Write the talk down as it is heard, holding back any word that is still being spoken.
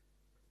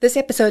This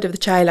episode of the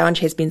Chai Lounge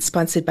has been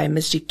sponsored by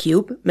Masjid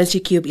Cube.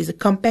 Masjid Cube is a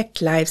compact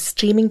live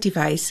streaming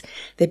device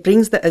that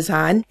brings the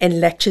azan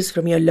and lectures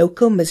from your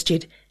local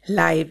masjid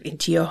live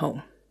into your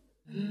home.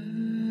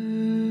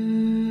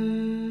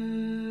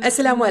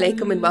 Assalamu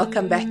alaikum and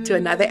welcome back to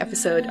another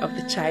episode of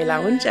the Chai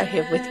Lounge. I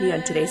have with me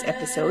on today's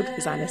episode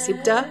Ferzaana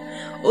Sibda,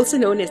 also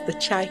known as the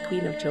Chai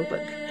Queen of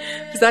Joburg.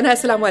 Ferzaana,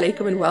 assalamu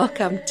alaikum and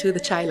welcome to the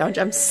Chai Lounge.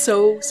 I'm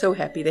so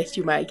happy that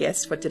you're my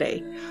guest for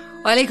today.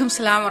 Wa alaikum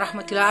salam wa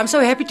rahmatullah. I'm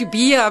so happy to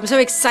be here. I'm so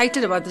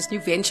excited about this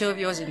new venture of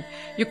yours. And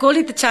you call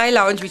it the Chai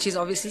Lounge, which is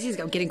obviously,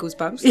 I'm getting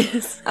goosebumps.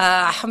 Yes.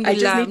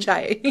 Alhamdulillah. I just need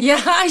chai.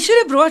 Yeah, I should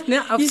have brought.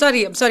 No, I'm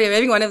sorry. I'm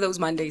having one of those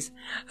Mondays.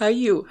 How are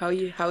you?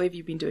 How have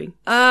you been doing?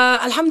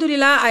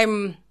 Alhamdulillah,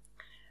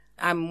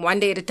 I'm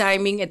one day at a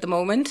timing at the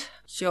moment.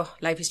 Sure,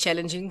 life is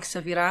challenging,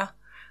 Safira.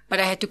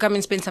 But I had to come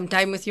and spend some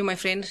time with you, my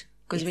friend.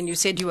 Because when you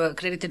said you were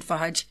accredited for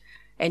Hajj,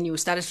 and you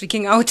started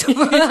freaking out.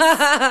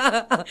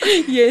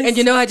 Yes. And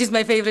you know Hajj is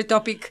my favorite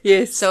topic.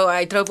 Yes. So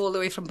I drove all the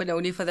way from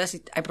Benoni for this.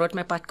 I brought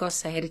my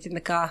podcast. I had it in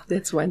the car.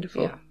 That's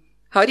wonderful. Yeah.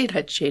 How did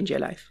Hajj change your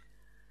life?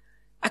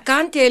 I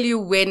can't tell you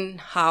when,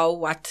 how,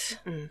 what.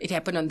 It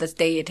happened on this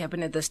day. It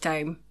happened at this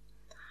time.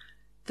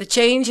 The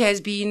change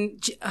has been,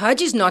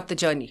 Hajj is not the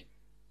journey.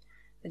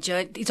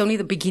 It's only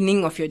the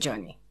beginning of your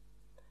journey.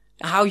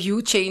 How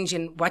you change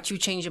and what you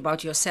change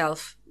about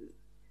yourself.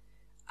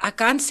 I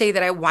can't say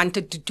that I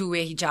wanted to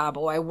wear hijab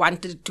or I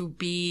wanted to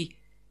be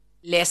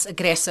less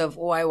aggressive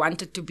or I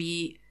wanted to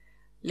be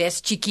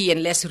less cheeky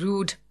and less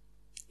rude.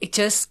 It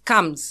just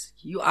comes.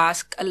 You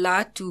ask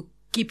Allah to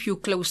keep you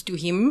close to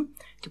Him,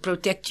 to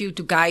protect you,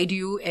 to guide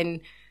you.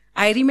 And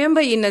I remember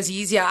in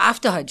Azizia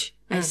after Hajj,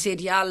 I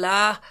said, Ya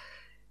Allah,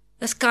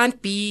 this can't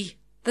be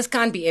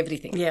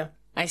everything. Yeah.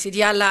 I said,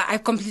 Ya Allah,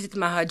 I've completed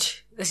my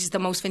Hajj. This is the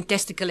most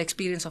fantastical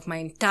experience of my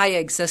entire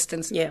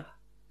existence. Yeah.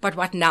 But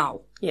what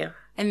now? Yeah.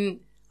 And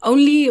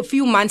only a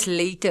few months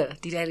later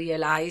did I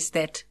realize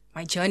that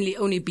my journey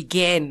only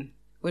began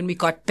when we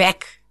got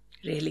back.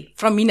 Really?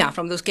 From Mina,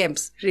 from those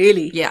camps.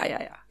 Really?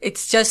 Yeah.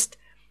 It's just,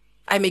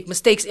 I make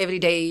mistakes every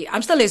day.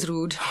 I'm still as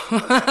rude.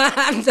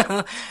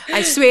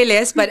 I swear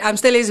less, but I'm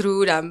still as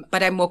rude.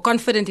 But I'm more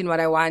confident in what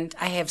I want.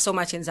 I have so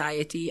much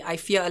anxiety. I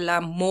fear Allah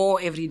more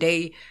every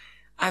day.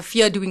 I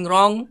fear doing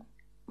wrong.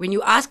 When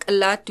you ask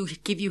Allah to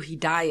give you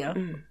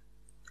hidayah,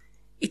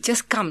 it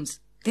just comes.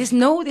 There's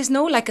no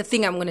like a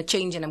thing I'm going to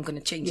change and I'm going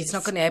to change. Yes. It's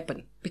not going to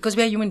happen because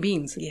we are human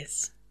beings.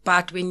 Yes.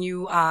 But when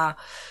you are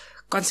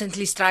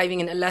constantly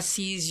striving and Allah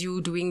sees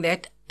you doing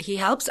that, He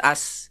helps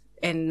us.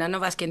 And none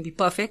of us can be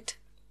perfect.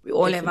 We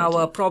all have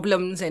our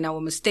problems and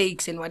our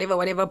mistakes and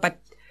whatever. But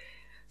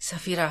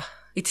Safira,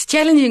 it's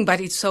challenging,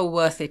 but it's so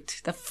worth it.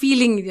 The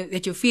feeling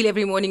that you feel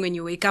every morning when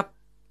you wake up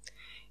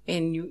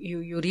and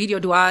you read your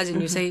du'as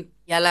and you say,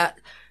 Ya Allah,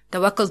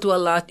 tawakkal to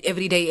Allah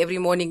every day, every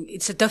morning.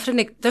 It's a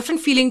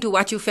different feeling to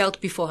what you felt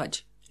before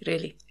Hajj.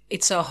 Really?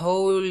 It's a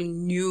whole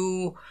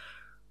new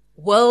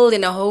world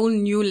and a whole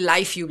new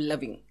life you're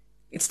living.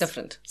 It's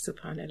different.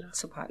 Subhanallah.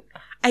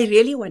 I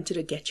really wanted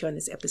to get you on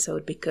this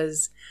episode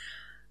because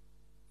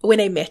when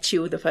I met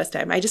you the first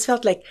time, I just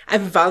felt like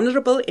I'm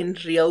vulnerable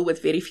and real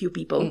with very few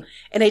people.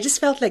 And I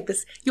just felt like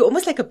this, you're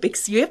almost like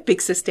you have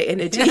big sister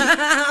energy.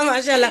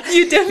 MashaAllah.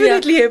 You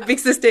definitely have big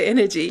sister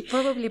energy.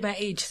 Probably my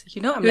age.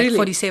 I'm Really? like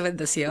 47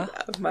 this year.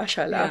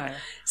 MashaAllah. Yeah.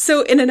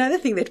 So, and another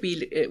thing that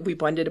we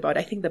bonded about,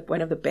 I think that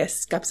one of the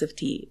best cups of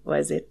tea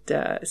was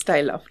at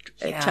Style of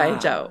Chai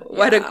Jao.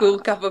 What a cool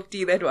cup of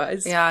tea that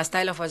was. Yeah,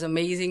 Style of was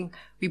amazing.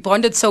 We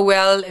bonded so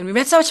well and we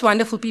met such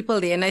wonderful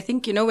people there. And I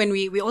think, when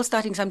we're all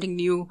starting something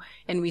new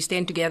and we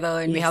stand together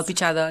and we help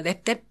each other,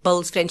 that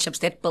builds friendships,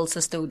 that builds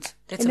sisterhoods.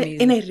 That's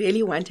amazing. And I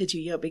really wanted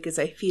you here because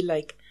I feel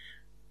like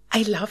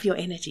I love your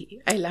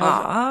energy. I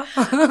love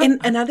it.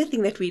 And another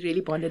thing that we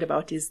really bonded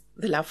about is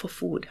the love for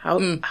food.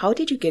 How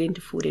did you get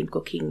into food and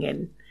cooking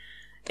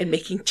and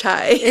making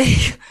chai?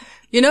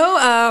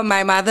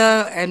 My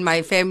mother and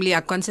my family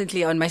are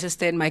constantly on my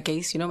sister in my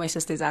case. My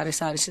sister is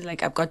Arisa. She's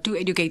like, I've got two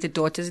educated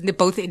daughters and they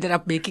both ended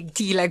up making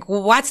tea. Like,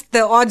 what's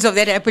the odds of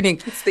that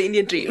happening? It's the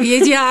Indian dream.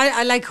 Yes, yeah.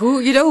 I like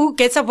who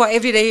gets up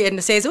every day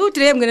and says, oh,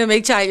 today I'm going to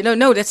make chai.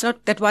 No,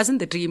 that wasn't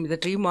the dream. The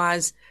dream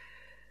was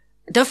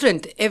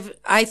different.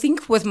 I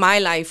think with my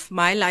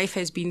life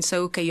has been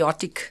so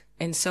chaotic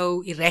and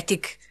so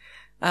erratic,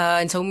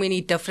 and so many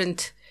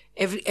different,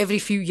 every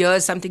few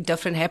years something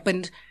different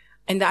happened.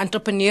 And the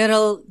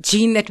entrepreneurial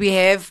gene that we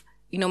have,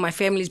 my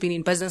family's been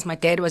in business. My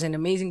dad was an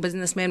amazing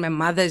businessman. My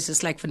mother is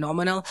just like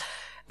phenomenal.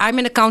 I'm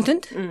an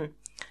accountant.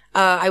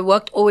 I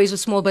worked always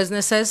with small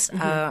businesses.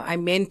 I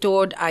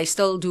mentored. I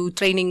still do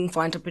training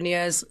for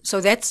entrepreneurs. So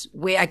that's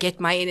where I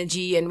get my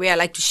energy and where I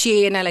like to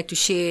share. And I like to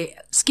share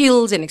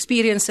skills and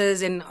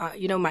experiences. And,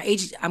 my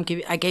age,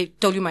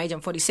 told you my age,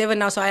 I'm 47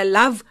 now. So I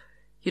love,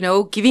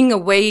 giving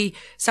away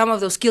some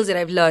of those skills that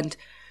I've learned.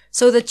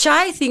 So the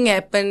chai thing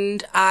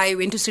happened. I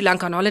went to Sri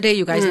Lanka on holiday.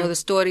 You guys know the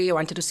story. I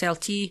wanted to sell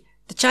tea.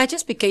 The chai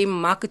just became a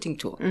marketing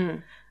tool.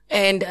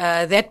 And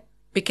that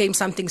became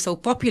something so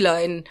popular.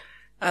 And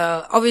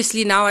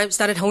obviously now I've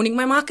started honing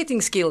my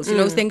marketing skills,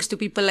 thanks to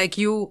people like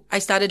you. I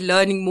started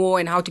learning more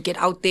and how to get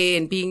out there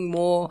and being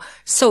more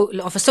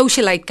of a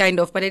socialite kind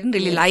of, but I didn't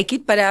really like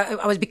it, but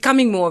I was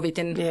becoming more of it.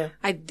 And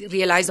I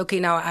realized, okay,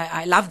 now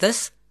I love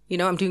this,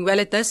 I'm doing well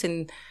at this.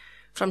 And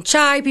from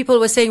chai, people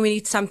were saying we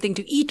need something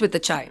to eat with the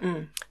chai.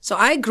 So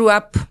I grew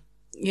up,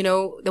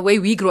 the way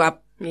we grew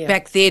up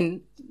back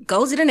then.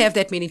 Girls didn't have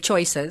that many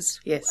choices.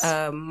 Yes.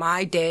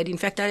 My dad, in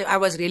fact, I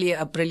was really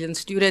a brilliant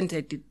student.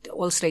 I did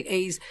all straight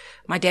A's.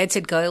 My dad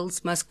said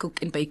girls must cook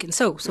and bake and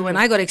sew. So when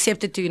I got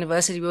accepted to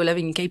university, we were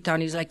living in Cape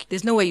Town. He was like,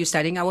 there's no way you're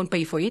studying. I won't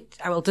pay for it.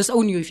 I will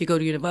disown you if you go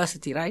to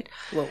university, right?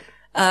 Whoa.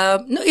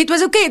 No, it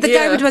was okay. At the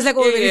time, it was like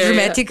all very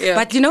dramatic. Yeah.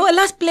 But,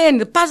 Allah's plan,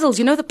 the puzzles,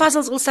 the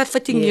puzzles all start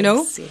fitting,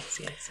 Yes.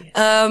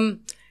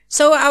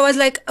 So I was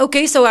like,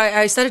 okay, so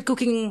I started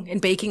cooking and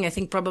baking, I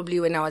think probably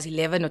when I was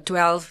 11 or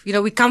 12.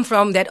 We come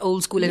from that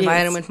old school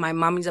environment. Yes. My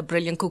mom is a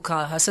brilliant cook.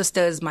 Her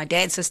sisters, my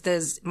dad's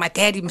sisters, my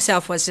dad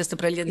himself was just a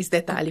brilliant. Is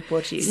that the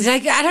Alipur cheese? It's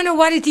like, I don't know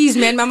what it is,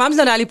 man. My mom's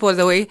not Alipur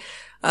the way.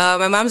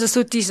 My mom's a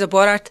Suti, she's a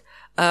Borat.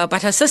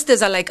 But her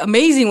sisters are like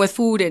amazing with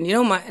food and,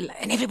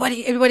 and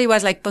everybody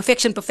was like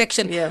perfection.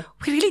 Yeah.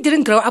 We really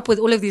didn't grow up with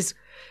all of this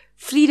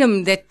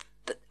freedom that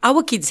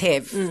our kids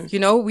have,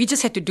 we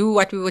just had to do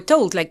what we were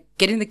told, like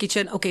get in the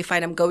kitchen. Okay,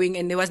 fine, I'm going.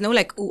 And there was no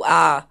like, ooh,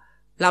 blah,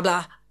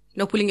 blah,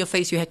 no pulling your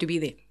face. You had to be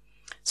there.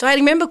 So I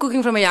remember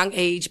cooking from a young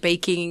age,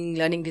 baking,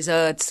 learning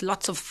desserts,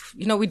 lots of,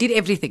 we did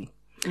everything.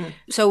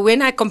 So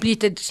when I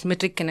completed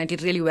matric and I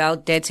did really well,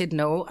 Dad said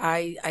no.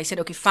 I said,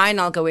 okay, fine,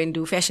 I'll go and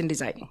do fashion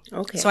designing.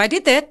 Okay. So I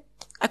did that.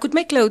 I could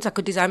make clothes. I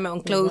could design my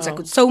own clothes. Wow. I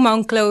could sew my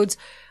own clothes.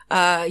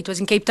 It was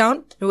in Cape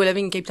Town. We were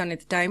living in Cape Town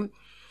at the time.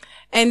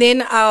 And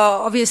then,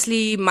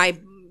 obviously my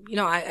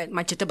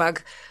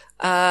jitterbug,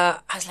 I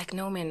was like,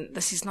 no, man,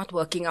 this is not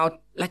working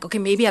out. Like, okay,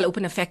 maybe I'll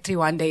open a factory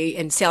one day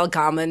and sell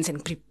garments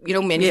and,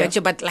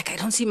 manufacture, but like, I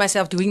don't see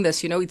myself doing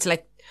this, it's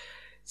like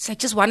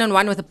just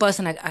one-on-one with a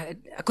person. I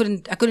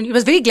couldn't, it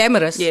was very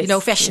glamorous,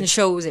 fashion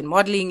shows and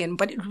modeling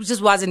but it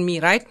just wasn't me,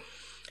 right?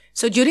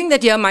 So during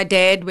that year, my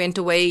dad went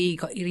away,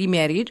 he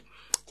remarried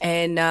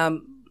and,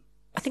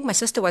 I think my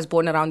sister was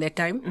born around that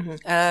time.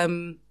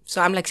 So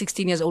I'm like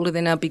 16 years older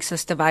than her, big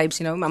sister vibes,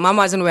 My mom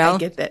wasn't well. I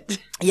get that.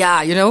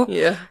 Yeah,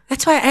 Yeah.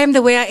 That's why I am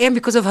the way I am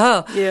because of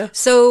her. Yeah.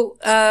 So,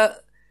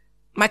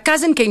 my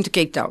cousin came to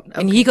Cape Town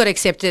and he got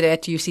accepted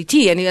at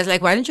UCT and he was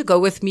like, why don't you go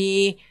with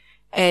me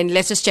and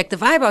let's just check the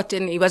vibe out,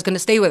 and he was going to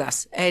stay with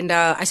us. And,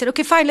 I said,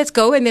 okay, fine, let's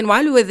go. And then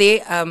while we were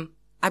there,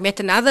 I met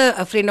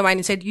a friend of mine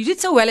and said, you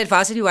did so well at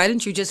varsity. Why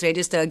don't you just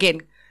register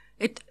again?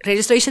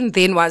 Registration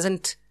then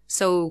wasn't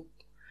so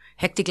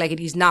hectic like it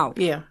is now.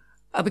 Yeah.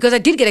 Because I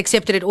did get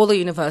accepted at all the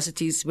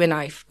universities when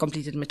I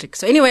completed matric.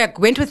 So anyway, I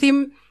went with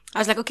him. I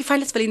was like, okay, fine,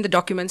 let's fill in the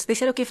documents. They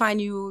said, okay, fine,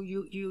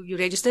 you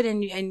registered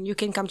and you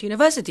can come to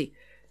university.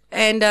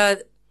 And, I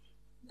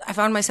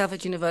found myself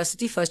at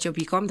university, first year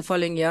BCom. The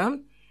following year,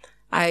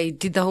 I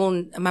did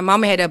my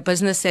mom had a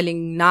business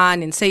selling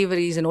naan and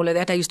savories and all of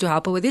that. I used to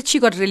help her with it. She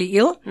got really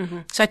ill.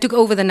 So I took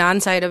over the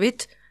naan side of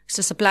it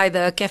to supply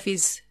the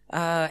cafes,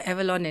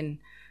 Avalon and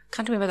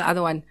can't remember the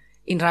other one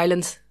in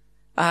Rylands.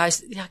 I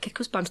get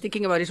goosebumps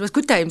thinking about it. It was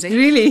good times. Eh?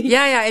 Really?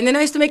 Yeah. And then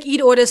I used to make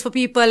eat orders for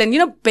people and,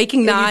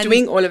 baking naan. You're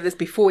doing all of this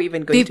before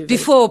even going to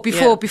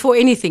Before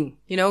anything,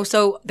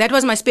 So that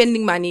was my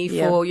spending money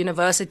for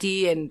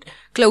university and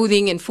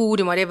clothing and food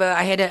and whatever.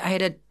 I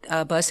had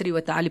a bursary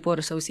with the Alipur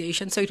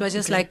Association. So it was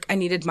just like I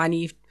needed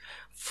money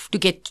to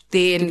get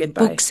there and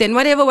books and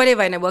whatever.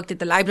 And I worked at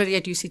the library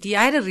at UCT.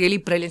 I had a really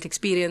brilliant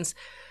experience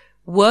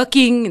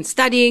working and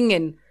studying,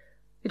 and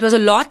it was a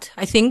lot,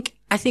 I think.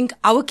 I think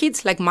our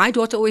kids, like my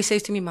daughter always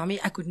says to me, Mommy,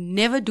 I could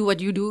never do what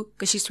you do,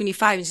 because she's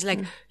 25. And she's like,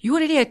 you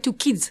already had 2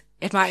 kids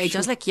at my age. I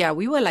was like, yeah,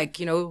 we were like,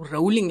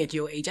 rolling at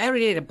your age. I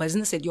already had a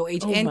business at your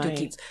age and 2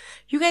 kids.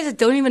 You guys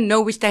don't even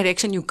know which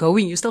direction you're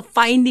going. You're still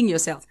finding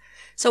yourself.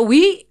 So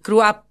we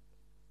grew up,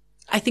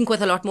 I think,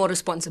 with a lot more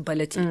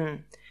responsibility.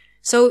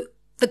 So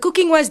the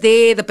cooking was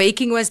there, the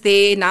baking was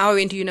there. Now I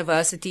went to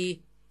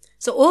university.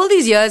 So all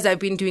these years I've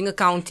been doing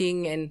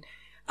accounting and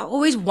I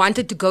always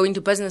wanted to go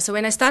into business. So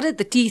when I started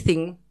the tea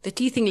thing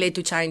led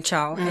to Chai and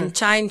Chow, and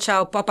Chai and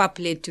Chow pop-up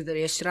led to the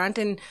restaurant.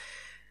 And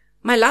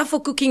my love for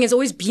cooking has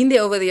always been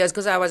there over the years,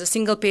 because I was a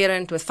single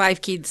parent with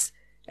 5 kids,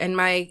 and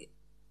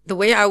the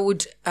way I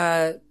would,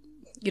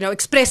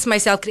 express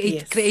myself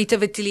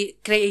creatively,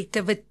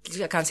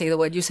 I can't say the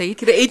word, you say it.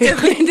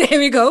 Creatively. There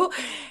we go.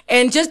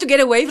 And just to get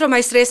away from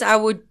my stress, I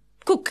would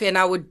cook and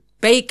I would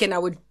bake and I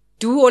would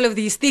do all of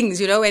these things,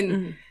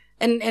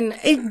 And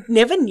it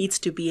never needs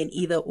to be an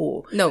either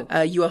or. No.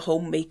 You're a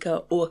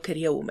homemaker or a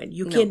career woman.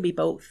 You can be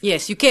both.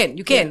 Yes, you can.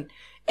 Yeah.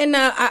 And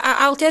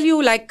I'll tell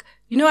you,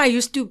 I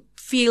used to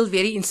feel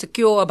very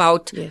insecure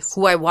about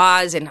who I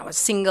was, and I was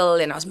single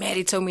and I was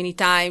married so many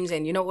times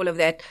and, all of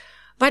that.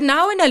 But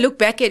now when I look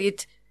back at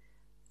it,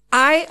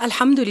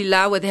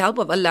 alhamdulillah, with the help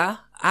of Allah,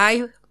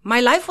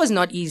 my life was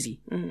not easy.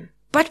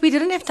 But we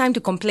didn't have time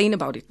to complain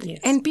about it. Yes.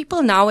 And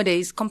people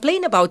nowadays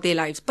complain about their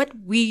lives, but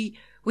we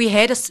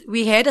had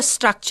a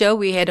structure,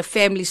 we had a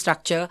family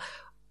structure.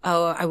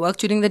 I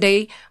worked during the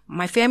day.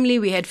 My family,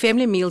 we had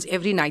family meals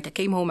every night. I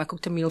came home, I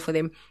cooked a meal for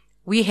them.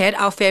 We had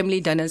our family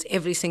dinners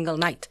every single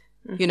night.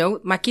 You know,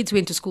 my kids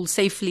went to school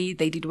safely.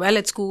 They did well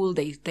at school.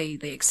 They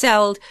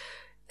excelled.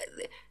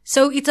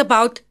 So it's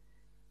about,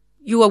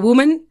 you a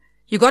woman,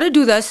 you got to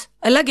do this.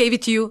 Allah gave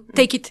it to you.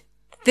 Take it.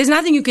 There's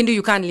nothing you can do.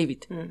 You can't leave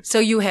it. So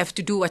you have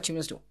to do what you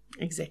must do.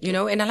 Exactly. You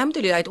know, and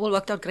alhamdulillah, it all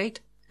worked out great.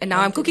 And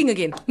now I'm cooking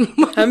again.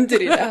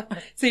 Alhamdulillah.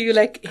 So you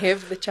like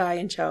have the chai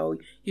and chow.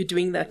 You're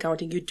doing the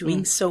accounting. You're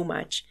doing so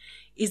much.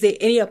 Is there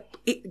any,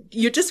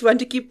 you just want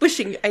to keep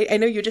pushing. I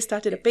know you just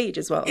started a page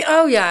as well.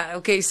 Oh yeah.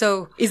 Okay.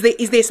 So is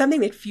there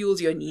something that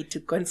fuels your need to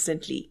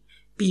constantly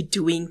be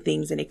doing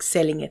things and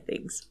excelling at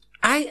things?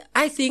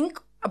 I think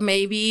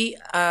maybe,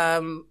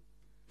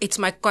 it's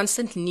my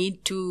constant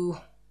need to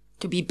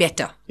be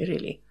better.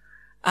 Really?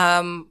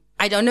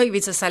 I don't know if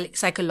it's a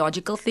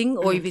psychological thing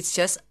or if it's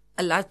just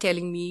Allah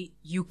telling me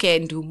you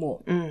can do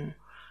more.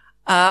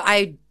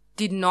 I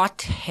did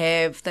not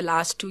have, the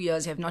last 2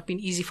 years have not been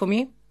easy for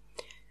me.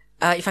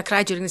 If I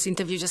cry during this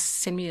interview, just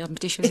send me some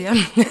tissues here.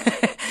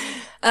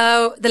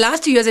 The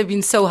last 2 years have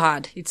been so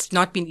hard. It's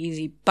not been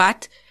easy,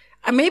 but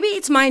maybe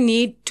it's my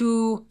need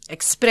to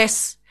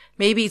express.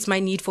 Maybe it's my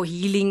need for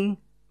healing.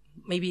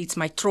 Maybe it's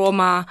my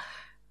trauma.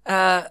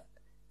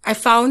 I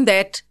found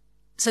that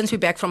since we're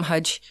back from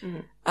Hajj,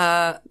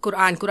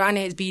 Quran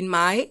has been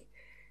my,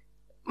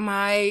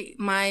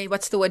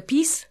 what's the word?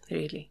 Peace.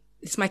 Really?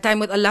 It's my time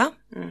with Allah.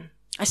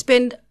 I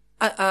spend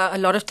a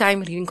lot of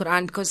time reading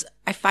Quran because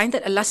I find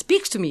that Allah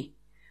speaks to me.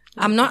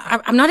 I'm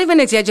not even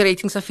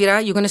exaggerating,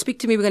 Safira. You're going to speak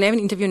to me. We're going to have an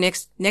interview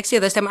next year.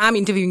 This time I'm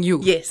interviewing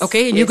you. Yes.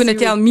 Okay. And yes, you're going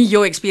to tell me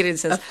your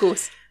experiences. Of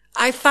course.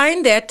 I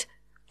find that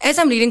as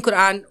I'm reading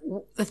Quran,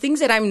 the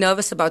things that I'm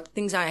nervous about,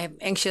 things I am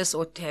anxious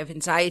or have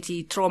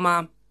anxiety,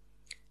 trauma,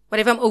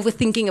 whatever I'm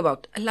overthinking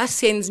about, Allah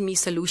sends me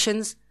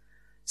solutions.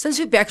 Since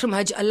we're back from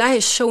Hajj, Allah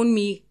has shown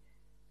me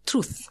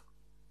truth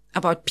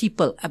about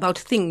people, about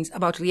things,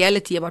 about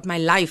reality, about my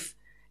life.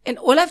 And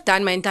all I've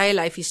done my entire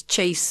life is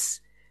chase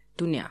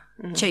dunya,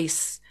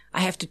 chase.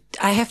 I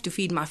have to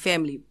feed my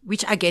family,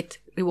 which I get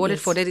rewarded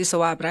for. That is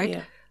sawab, right?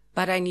 Yeah.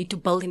 But I need to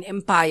build an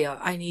empire.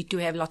 I need to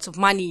have lots of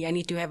money. I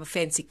need to have a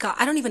fancy car.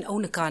 I don't even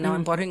own a car now.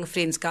 I'm borrowing a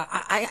friend's car.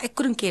 I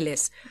couldn't care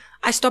less.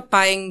 I stopped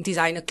buying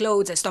designer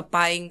clothes. I stopped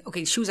buying,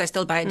 shoes. I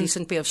still buy a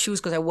decent pair of shoes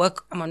because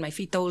I'm on my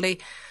feet all day.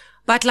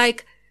 But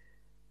like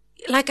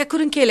I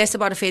couldn't care less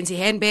about a fancy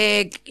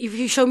handbag. If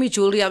you show me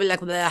jewelry, I'll be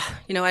like, I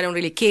don't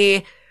really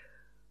care.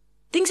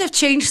 Things have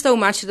changed so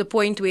much to the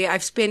point where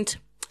I've spent,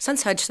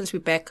 since Hajj, since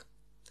we're back,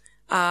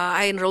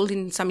 I enrolled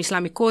in some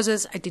Islamic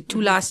courses. I did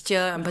 2 last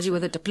year. I'm busy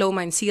with a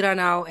diploma in Sirah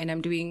now, and I'm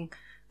doing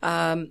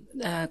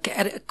Quranic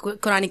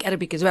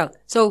Arabic as well.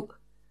 So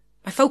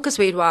my focus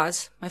where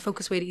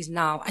it is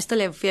now. I still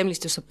have families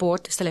to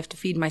support. I still have to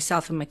feed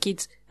myself and my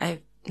kids.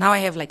 Now I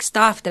have like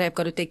staff that I've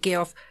got to take care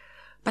of.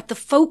 But the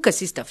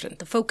focus is different.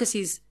 The focus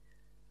is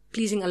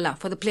pleasing Allah,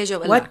 for the pleasure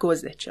of Allah. What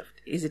caused that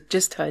shift? Is it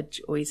just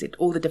Hajj, or is it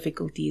all the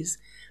difficulties,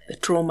 the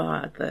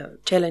trauma, the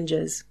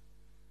challenges?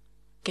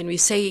 Can we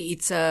say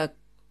it's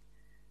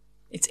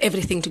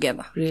everything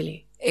together?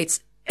 Really?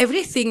 It's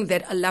everything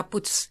that Allah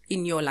puts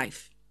in your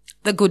life.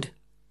 The good,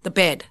 the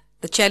bad,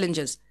 the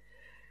challenges,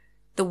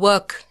 the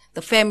work,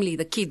 the family,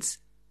 the kids,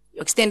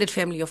 your extended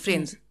family, your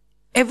friends.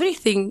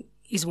 Everything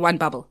is one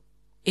bubble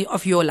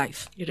of your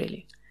life.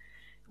 Really?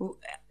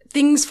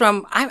 Things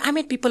from, I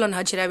met people on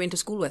Hajj that I went to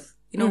school with.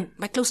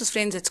 My closest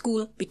friends at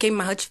school became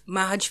my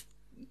Hajj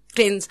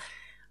friends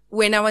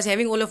when I was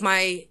having all of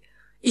my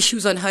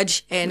issues on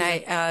Hajj, and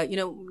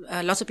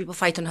lots of people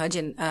fight on Hajj,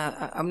 and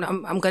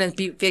I'm going to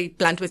be very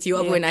blunt with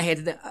you. Yeah. When I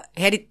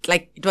had it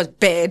like it was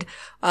bad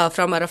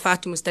from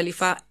Arafat to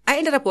Muzdalifah, I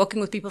ended up working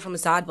with people from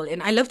Azadville,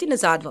 and I lived in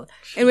Azadville.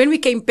 And when we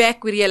came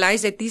back, we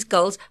realized that these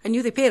girls, I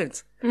knew their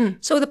parents.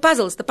 So the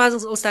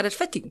puzzles all started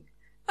fitting.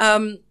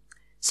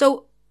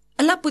 So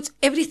Allah puts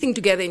everything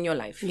together in your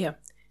life,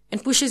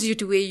 and pushes you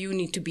to where you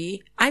need to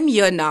be. I'm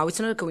here now. It's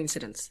not a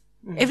coincidence.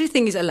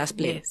 Everything is Allah's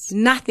plan. Yes.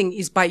 Nothing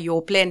is by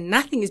your plan.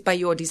 Nothing is by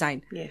your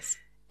design. Yes.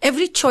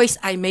 Every choice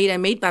I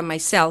made by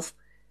myself,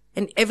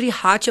 and every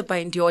hardship I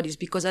endured is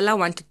because Allah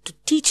wanted to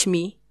teach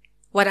me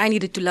what I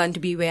needed to learn to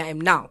be where I am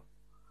now.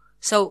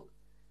 So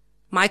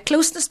my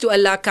closeness to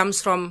Allah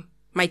comes from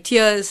my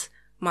tears,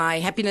 my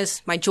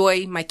happiness, my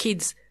joy, my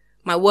kids,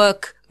 my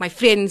work, my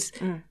friends,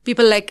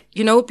 people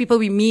people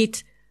we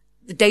meet,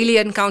 the daily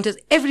encounters,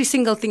 every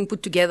single thing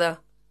put together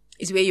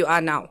is where you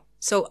are now.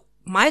 So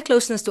my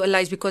closeness to Allah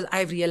is because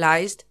I've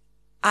realized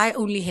I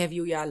only have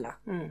you, Ya Allah.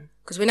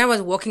 Because when I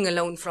was walking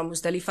alone from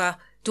Arafat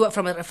to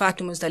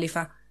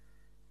Muzdalifah,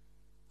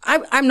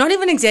 I'm not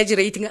even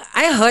exaggerating.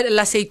 I heard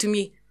Allah say to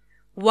me,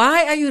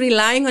 why are you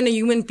relying on a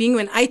human being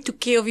when I took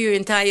care of your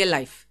entire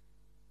life?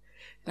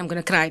 And I'm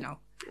going to cry now.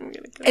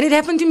 And it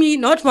happened to me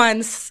not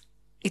once.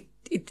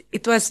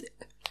 It was,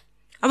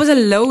 I was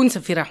alone,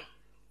 Safira.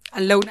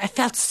 Alone. I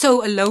felt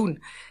so alone.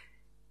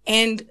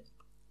 And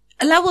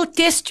Allah will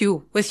test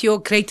you with your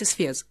greatest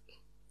fears.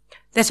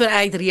 That's what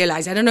I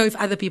realized. I don't know if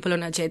other people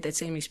on Hajj had that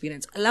same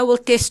experience. Allah will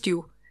test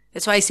you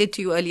That's why I said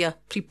to you earlier,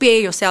 prepare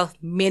yourself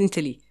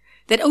mentally.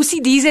 That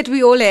OCDs that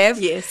we all have.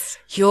 Yes.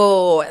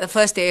 The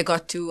first day I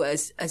got to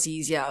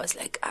Azizia, I was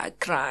like, I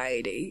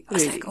cried. I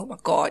was like, oh my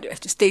God, you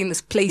have to stay in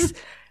this place.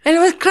 And I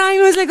was crying.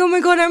 I was like, oh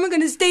my God, how am I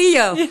going to stay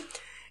here? Yeah.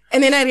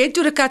 And then I read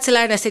to the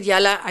Katsala and I said,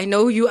 Yalla, I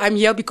know I'm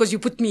here because you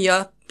put me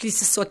here. Please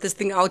just sort this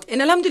thing out.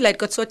 And alhamdulillah, it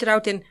got sorted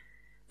out. And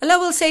Allah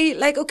will say,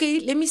 like, okay,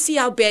 let me see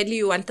how badly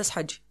you want this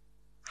Hajj.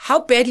 How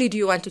badly do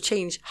you want to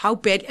change? How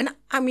bad? And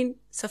I mean,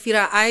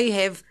 Safira, I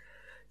have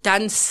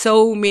done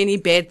so many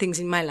bad things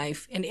in my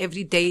life. And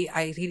every day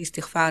I read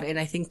istighfar and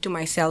I think to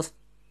myself,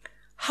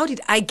 how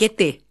did I get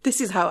there? This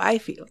is how I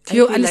feel. Do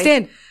you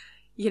understand?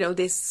 Like,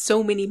 there's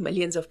so many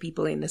millions of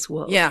people in this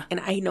world. Yeah. And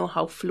I know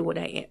how flawed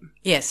I am.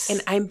 Yes.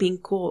 And I'm being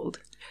called.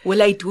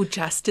 Will I do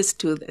justice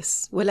to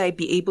this? Will I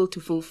be able to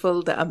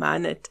fulfill the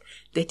amanat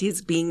that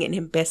is being an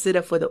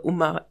ambassador for the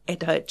ummah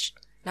at Hajj?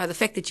 Now, the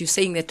fact that you're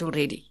saying that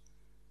already,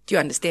 do you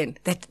understand?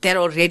 That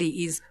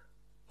already is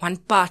one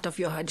part of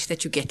your Hajj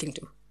that you're getting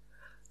to.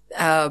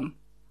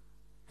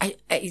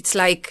 It's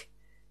like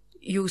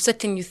you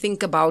sit and you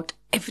think about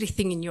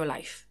everything in your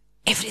life.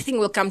 Everything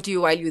will come to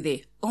you while you're there.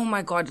 Oh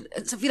my God.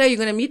 Safira, you're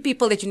going to meet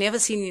people that you've never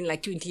seen in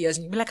like 20 years.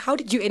 And you'll be like, how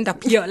did you end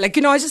up here? Like,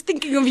 I was just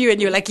thinking of you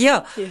and you're like,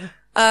 yeah.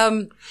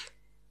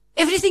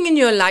 Everything in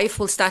your life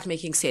will start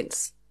making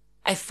sense.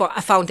 I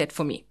found that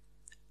for me.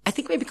 I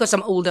think maybe because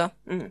I'm older.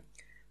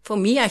 For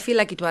me, I feel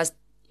like it was,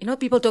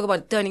 people talk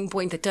about the turning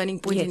point.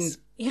 Yes. And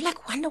you're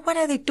like, wonder, what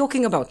are they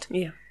talking about?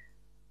 Yeah.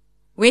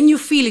 When you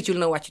feel it, you'll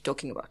know what you're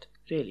talking about.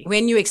 Really?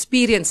 When you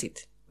experience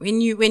it. When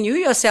you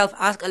yourself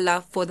ask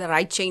Allah for the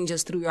right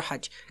changes through your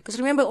Hajj. Because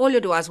remember, all your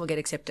du'as will get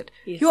accepted.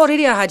 Yes. You're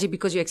already a Haji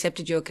because you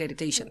accepted your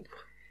accreditation.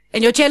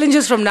 And your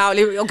challenges from now,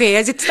 okay,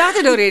 has it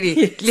started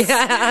already?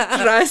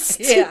 Yes.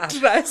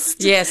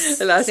 Trust. Yes.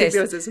 The last week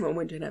there was this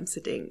moment when I'm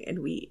sitting and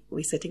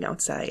we're sitting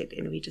outside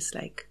and we just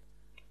like,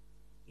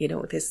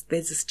 there's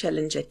this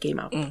challenge that came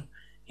up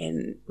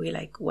and we're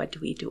like, what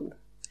do we do?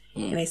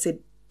 And I said,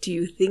 do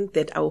you think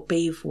that our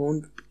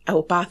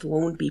path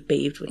won't be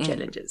paved with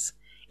challenges?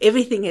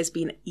 Everything has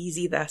been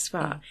easy thus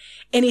far.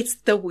 And it's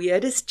the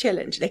weirdest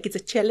challenge. Like, it's a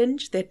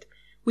challenge that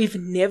we've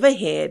never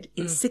had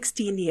in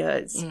 16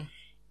 years.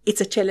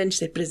 It's a challenge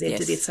that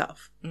presented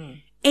itself.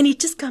 And it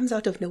just comes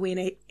out of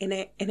nowhere. And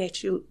I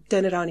actually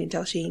turn around and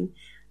tell Shane,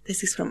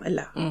 this is from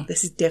Allah.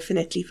 This is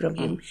definitely from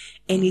Him.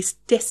 And He's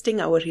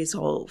testing our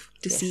resolve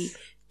to see,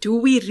 do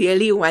we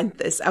really want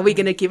this? Are we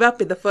going to give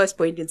up at the first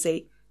point and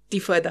say,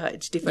 defer the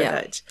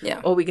Hajj?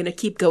 Yeah. Or we're going to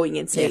keep going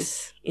and say,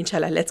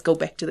 Inshallah, let's go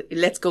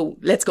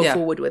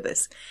forward with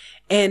this.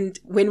 And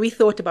when we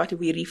thought about it,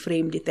 we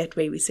reframed it that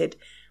way. We said,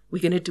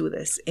 we're going to do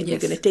this and we're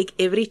going to take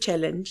every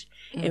challenge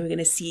and we're going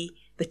to see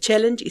the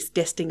challenge is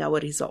testing our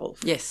resolve.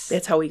 Yes.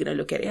 That's how we're going to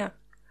look at it. Yeah.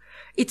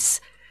 It's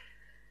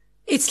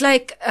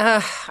like,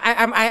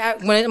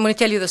 I'm going to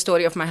tell you the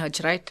story of my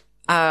Hajj, right?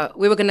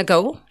 We were going to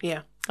go.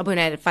 Yeah. Abu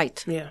and I had a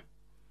fight. Yeah.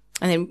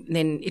 And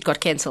then it got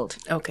cancelled.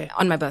 Okay.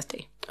 On my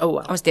birthday. Oh,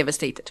 wow. I was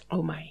devastated.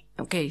 Oh, my.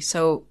 Okay.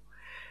 So,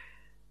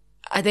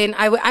 then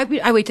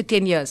I waited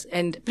 10 years.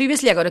 And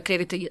previously I got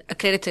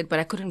accredited, but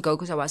I couldn't go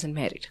because I wasn't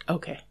married.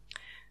 Okay.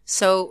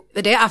 So,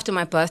 the day after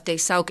my birthday,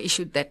 Sauk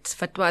issued that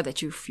fatwa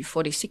that if you're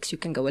 46, you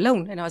can go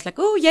alone. And I was like,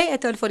 oh, yeah, I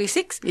turned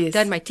 46. Yes.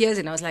 Done my tears.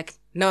 And I was like,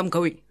 no, I'm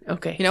going.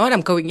 Okay. You know what?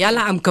 I'm going. Yalla,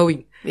 I'm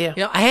going. Yeah.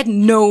 I had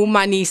no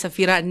money,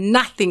 Safira,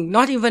 nothing,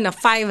 not even a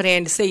 5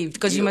 rand saved.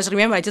 Because you must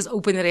remember, I just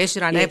opened a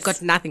restaurant. I've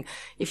got nothing.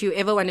 If you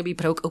ever want to be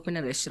broke, open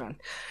a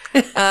restaurant.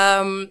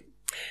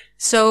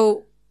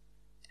 So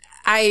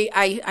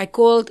I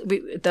called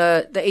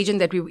the agent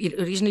that we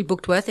originally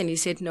booked with, and he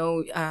said,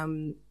 no,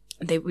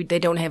 they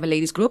don't have a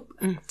ladies group.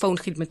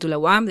 Phoned Khidmatul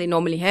Awam. They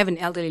normally have an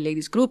elderly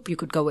ladies group. You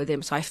could go with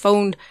them. So I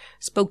phoned,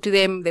 spoke to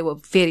them. They were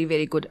very,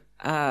 very good.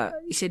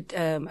 He said,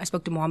 I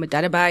spoke to Muhammad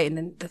Darabai and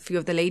then a few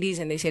of the ladies,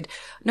 and they said,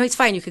 no, it's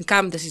fine. You can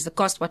come. This is the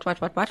cost.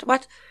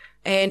 What.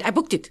 And I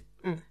booked it.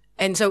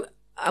 And so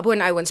Abu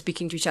and I weren't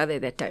speaking to each other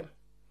at that time.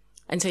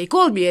 And so he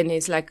called me and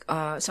he's like, so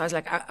I was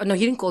like, no,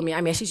 he didn't call me. I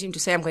messaged him to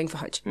say I'm going for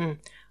Hajj.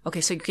 Okay.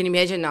 So you can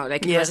imagine now,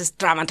 like, it was this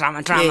drama,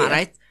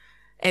 right?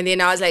 And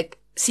then I was like,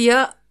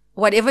 Sia,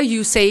 whatever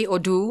you say or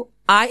do,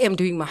 I am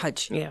doing my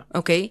Hajj. Yeah.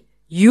 Okay.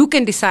 You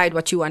can decide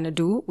what you want to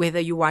do, whether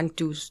you want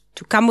to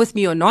come with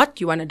me or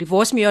not, you want to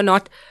divorce me or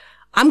not.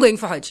 I'm going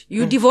for Hajj.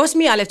 You divorce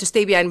me, I'll have to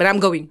stay behind, but I'm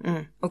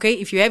going. Okay?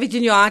 If you have it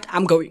in your heart,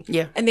 I'm going.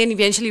 Yeah. And then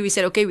eventually we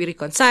said, okay, we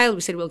reconciled.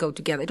 We said we'll go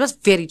together. It was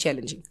very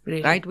challenging.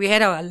 Really? Right? We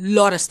had a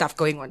lot of stuff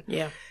going on.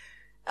 Yeah.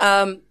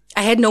 I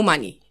had no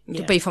money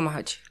to pay for my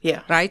Hajj.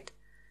 Yeah. Right?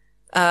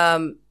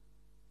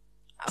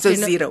 So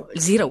zero.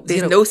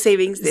 There's no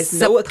savings. There's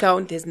no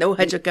account. There's no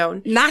Hajj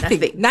account.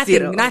 Nothing.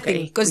 Zero.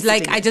 Nothing. Because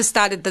I just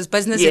started this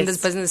business and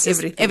this business,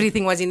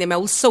 everything was in there. My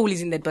whole soul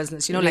is in that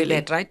business, like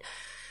that, right?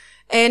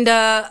 And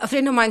a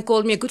friend of mine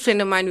called me, a good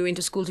friend of mine. We went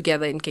to school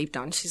together in Cape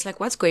Town. She's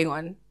like, what's going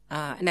on?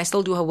 And I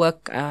still do her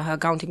work, her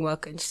accounting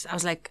work. And I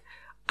was like,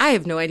 I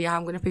have no idea how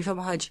I'm going to pay for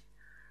my Hajj.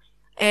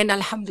 And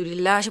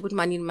alhamdulillah, she put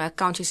money in my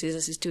account. She says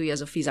this is 2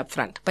 years of fees up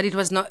front. But it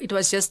was not, it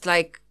was just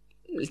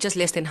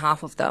less than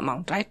half of the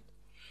amount, right?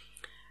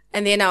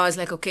 And then I was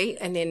like, okay.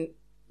 And then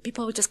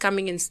people were just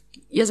coming and,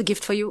 here's a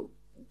gift for you.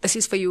 This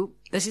is for you.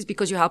 This is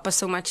because you help us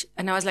so much.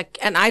 And I was like,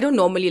 and I don't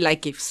normally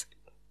like gifts.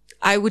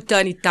 I would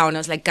turn it down. I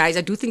was like, guys,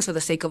 I do things for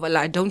the sake of Allah.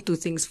 I don't do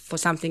things for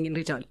something in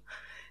return.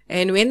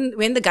 And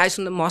when the guys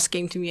from the mosque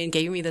came to me and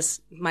gave me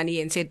this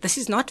money and said, this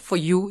is not for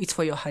you, it's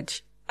for your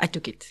Hajj, I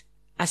took it.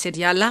 I said,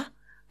 Ya Allah,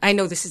 I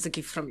know this is a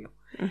gift from you.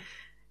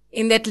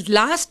 In that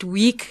last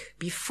week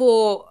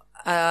before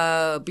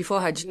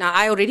Hajj, now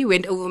I already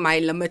went over my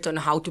limit on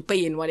how to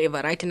pay and whatever,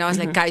 right? And I was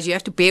like, guys, you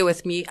have to bear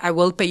with me. I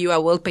will pay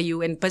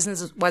you. And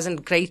business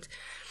wasn't great.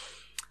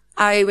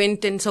 I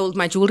went and sold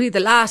my jewelry, the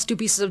last 2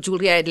 pieces of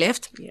jewelry I had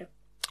left. Yeah.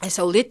 I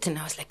sold it and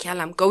I was like, yeah,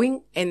 I'm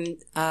going. And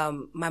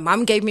my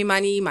mom gave me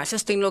money, my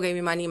sister-in-law gave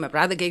me money, my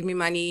brother gave me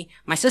money,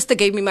 my sister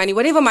gave me money,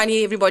 whatever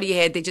money everybody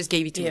had, they just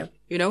gave it to me,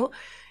 you know.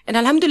 And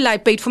alhamdulillah, I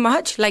paid for my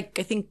Hajj, like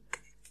I think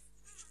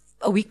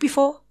a week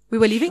before we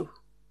were leaving,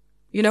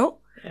 you know.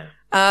 Yeah.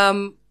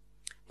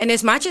 And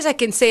as much as I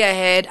can say I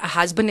had a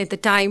husband at the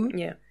time,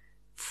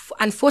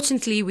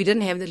 unfortunately, we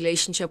didn't have the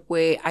relationship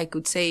where I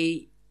could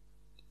say,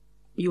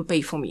 you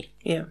pay for me.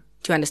 Yeah.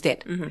 Do you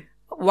understand?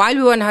 While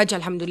we were on Hajj,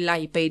 alhamdulillah,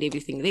 he paid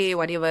everything there,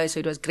 whatever. So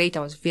it was great. I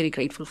was very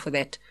grateful for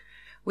that.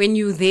 When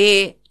you're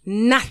there,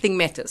 nothing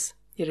matters.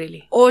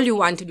 Really. All you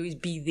want to do is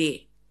be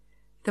there.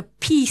 The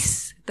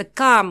peace, the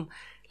calm.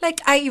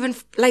 Like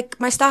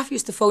my staff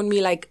used to phone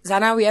me like,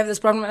 Zana, we have this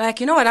problem. I'm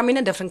like, you know what? I'm in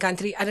a different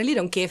country. I really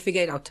don't care.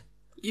 Figure it out.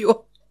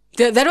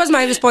 That was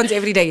my response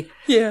every day.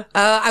 Yeah.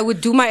 I would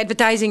do my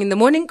advertising in the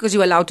morning because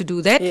you're allowed to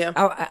do that. Yeah.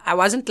 I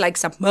wasn't like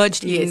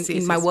submerged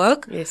in my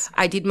work. Yes.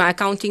 I did my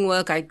accounting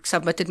work. I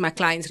submitted my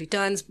clients'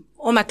 returns.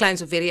 All my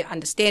clients were very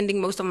understanding.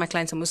 Most of my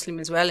clients are Muslim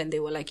as well. And they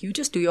were like, you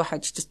just do your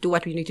Hajj. Just do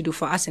what we need to do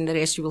for us and the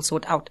rest you will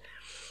sort out.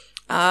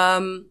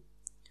 And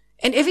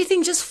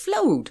everything just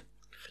flowed.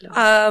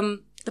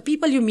 The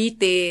people you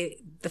meet there,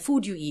 the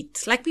food you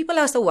eat. Like people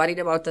are so worried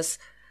about this.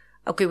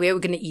 Okay, where are we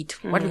going to eat?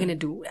 What are we going to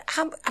do?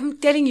 I'm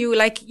telling you,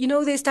 like, you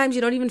know, there's times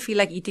you don't even feel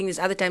like eating. There's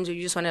other times where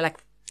you just want to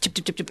like, chip.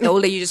 The whole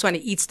day you just want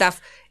to eat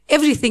stuff.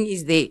 Everything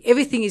is there.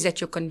 Everything is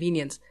at your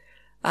convenience.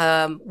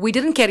 We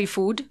didn't carry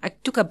food. I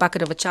took a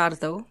bucket of achar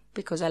though,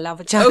 because I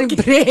love achar and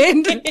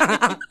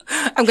bread.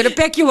 I'm going to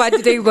pack you one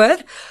today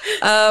with.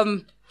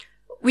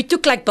 We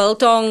took like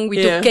biltong.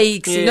 We took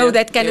cakes, you know,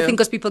 that kind of thing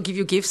because people give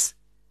you gifts.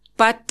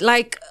 But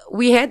like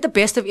we had the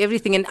best of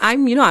everything, and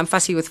I'm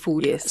fussy with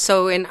food. Yes.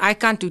 So, and I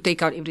can't do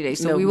takeout every day.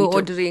 So we were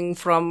ordering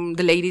from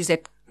the ladies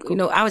that,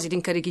 I was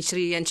eating curry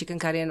khichdi and chicken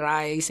curry and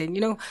rice, and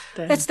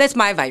that's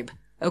my vibe.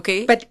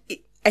 Okay. But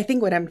I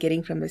think what I'm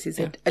getting from this is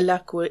that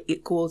Allah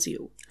calls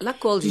you. Allah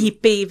calls you. He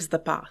paves the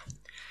path.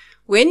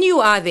 When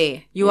you are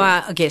there, you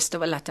are a guest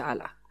of Allah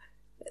Ta'ala.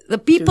 The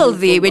people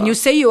there, when you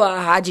say you are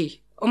a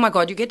Haji, oh my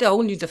God, you get a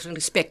whole new different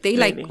respect.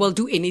 They will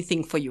do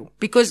anything for you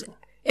because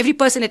every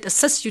person that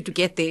assists you to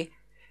get there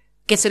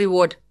gets a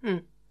reward.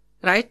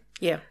 Right?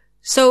 Yeah.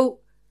 So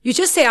you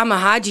just say, I'm a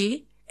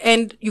Haji,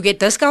 and you get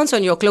discounts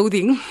on your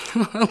clothing.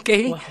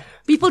 Okay. Wow.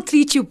 People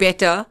treat you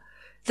better.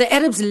 The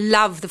Arabs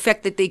love the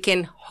fact that they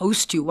can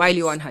host you while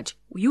you're on Hajj.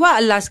 You are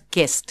Allah's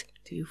guest.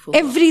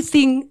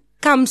 Everything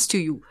comes to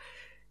you.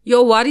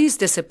 Your worries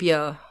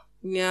disappear.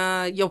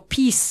 Yeah, your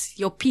peace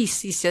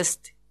is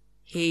just,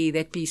 hey,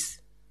 that peace.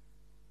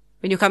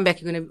 When you come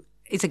back,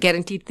 it's a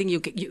guaranteed thing.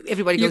 Everybody goes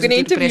into depression. You're going to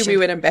interview me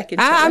when I'm back in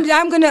China.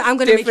 I'm going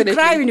to make you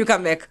cry when you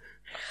come back.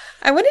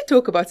 I want to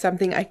talk about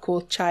something I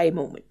call chai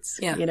moments.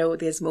 Yeah.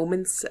 There's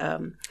moments,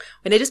 when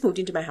I just moved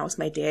into my house,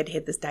 my dad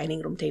had this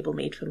dining room table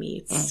made for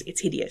me.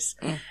 It's hideous.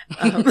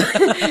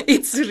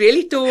 It's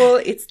really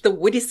tall. The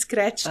wood is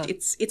scratched.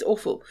 It's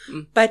awful.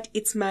 But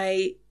it's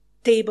my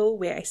table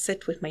where I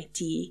sit with my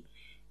tea,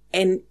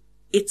 and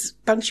it's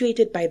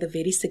punctuated by the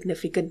very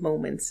significant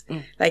moments.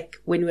 Like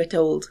when we're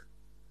told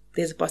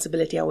there's a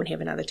possibility I won't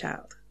have another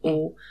child.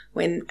 Or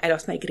when I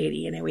lost my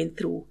granny and I went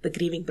through the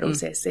grieving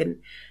process, and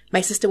my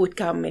sister would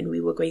come and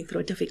we were going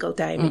through a difficult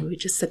time, and we would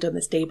just sit on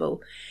this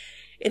table.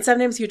 And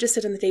sometimes you just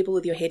sit on the table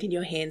with your head in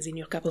your hands and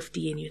your cup of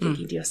tea, and you're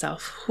thinking to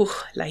yourself,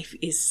 life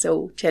is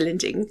so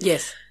challenging.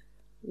 Yes.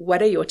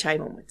 What are your chai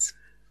moments?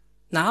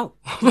 Now.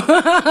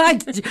 I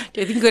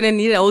think you're going to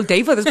need a whole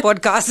day for this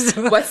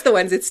podcast. What's the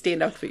ones that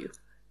stand out for you?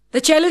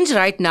 The challenge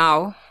right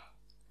now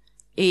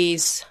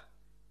is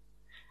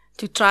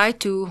to try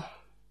to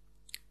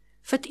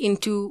fit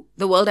into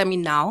the world I'm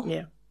in now.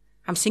 Yeah.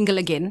 I'm single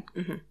again.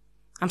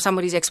 I'm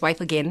somebody's ex-wife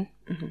again.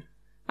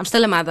 I'm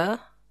still a mother.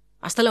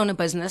 I still own a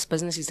business.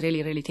 Business is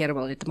really, really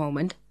terrible at the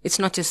moment. It's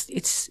not just,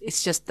 it's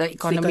just the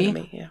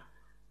economy. Yeah.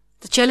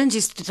 The challenge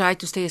is to try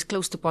to stay as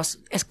close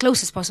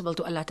as possible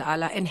to Allah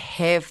Ta'ala and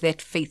have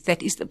that faith.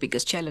 That is the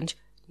biggest challenge.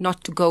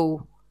 Not to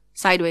go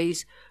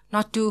sideways,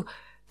 not to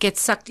get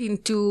sucked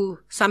into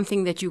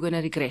something that you're going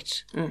to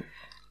regret.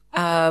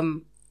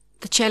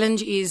 The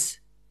challenge is,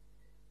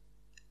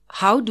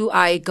 how do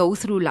I go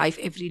through life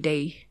every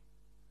day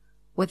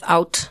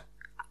without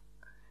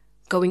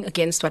going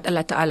against what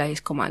Allah Ta'ala has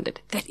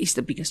commanded? That is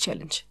the biggest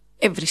challenge.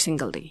 Every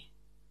single day.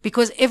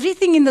 Because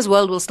everything in this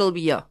world will still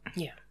be here.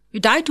 Yeah. You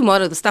die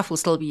tomorrow, the stuff will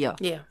still be here.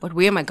 Yeah. But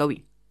where am I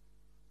going?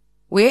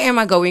 Where am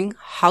I going?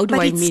 How do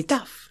But I it's meet?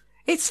 tough.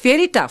 It's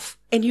very tough.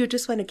 And you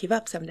just want to give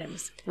up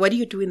sometimes. What do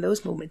you do in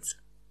those moments?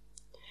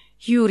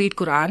 You read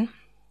Quran.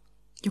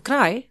 You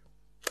cry.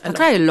 I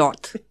cry a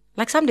lot.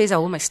 Like some days I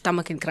hold my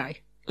stomach and cry.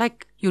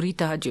 Like you read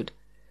Tahajjud.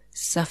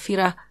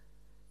 Safira,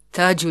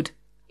 Tahajjud,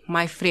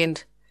 my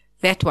friend,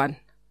 that one.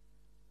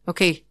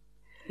 Okay.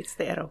 It's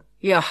the arrow.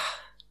 Yeah.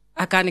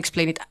 I can't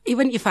explain it.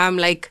 Even if I'm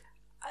like,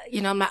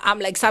 I'm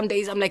like some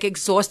days I'm like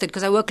exhausted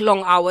because I work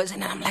long hours,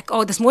 and then I'm like,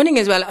 oh, this morning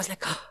as well, I was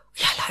like, oh,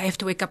 yeah, I have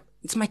to wake up.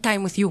 It's my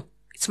time with you.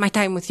 It's my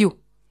time with you.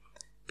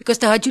 Because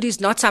Tahajjud is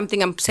not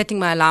something I'm setting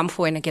my alarm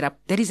for when I get up.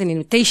 That is an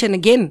invitation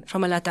again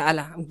from Allah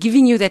Ta'ala. I'm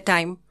giving you that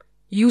time.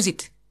 Use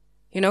it.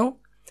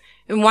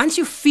 And once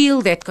you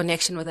feel that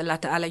connection with Allah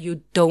Ta'ala,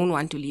 you don't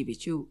want to leave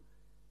it. You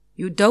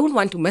don't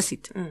want to miss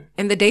it.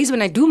 And the days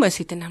when I do miss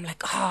it, and I'm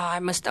like, I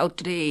missed out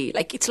today.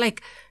 Like, it's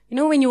like,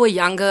 when you were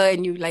younger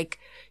and you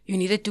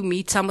needed to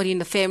meet somebody in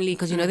the family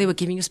because, they were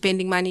giving you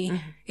spending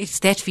money. It's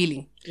that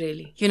feeling.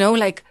 Really?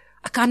 Like,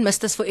 I can't miss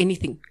this for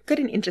anything. Got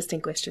an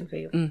interesting question for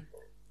you.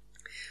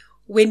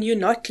 When you're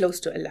not close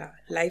to Allah,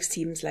 life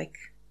seems like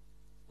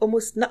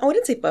almost, I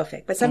wouldn't say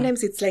perfect, but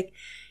sometimes it's like,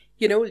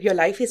 your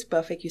life is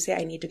perfect. You say,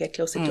 I need to get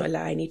closer to Allah.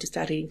 I need to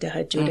start reading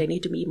Tahajjud. I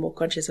need to be more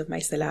conscious of my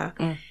salah.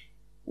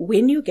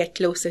 When you get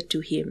closer to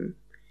Him,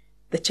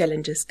 the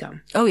challenges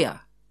come. Oh, yeah.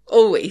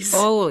 Always.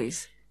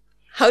 Always.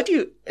 How do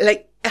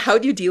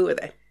you deal with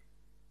it?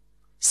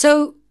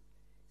 So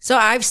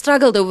I've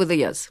struggled over the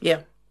years.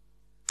 Yeah.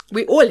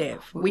 We all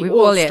have. We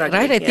all have,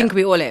 right? I think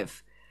we all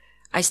have.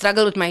 I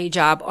struggled with my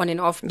hijab on and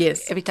off.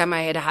 Yes. Every time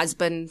I had a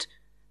husband,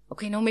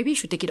 okay, no, maybe you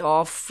should take it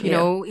off.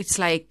 It's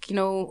like,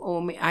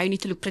 I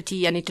need to look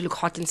pretty. I need to look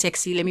hot and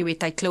sexy. Let me wear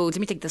tight clothes.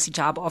 Let me take this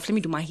hijab off. Let me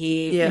do my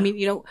hair. Yeah. Let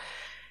me,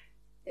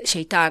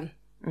 Shaitan.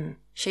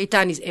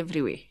 Shaitan is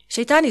everywhere.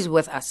 Shaitan is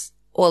with us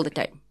all the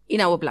time.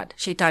 In our blood.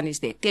 Shaitan is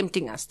there,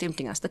 tempting us.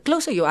 The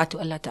closer you are to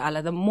Allah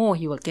Ta'ala, the more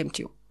He will tempt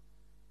you.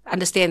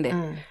 Understand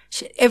that.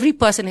 Every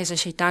person has a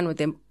shaitan with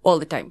them all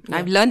the time. Yeah.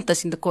 I've learned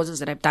this in the courses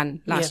that I've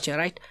done last year,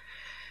 right?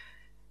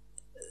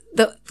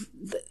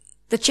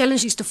 The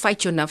challenge is to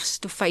fight your nafs,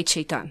 to fight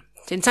shaitan.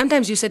 And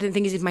sometimes you said,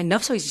 is it my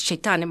nafs or is it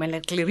shaitan? Am I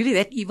like really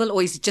that evil,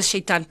 or is it just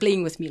shaitan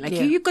playing with me? Like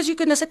because you're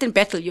going to sit in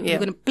battle. You're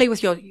going to play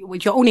with your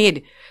own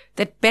head.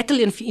 That battle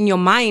in your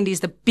mind is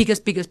the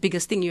biggest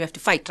thing you have to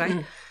fight,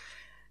 right?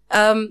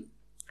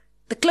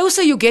 The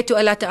closer you get to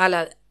Allah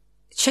Ta'ala,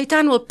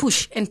 shaitan will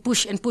push and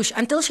push and push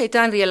until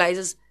shaitan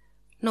realizes,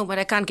 no, but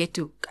I can't get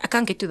to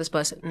this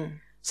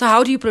person. So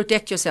how do you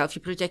protect yourself?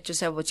 You protect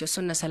yourself with your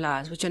sunnah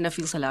salahs, with your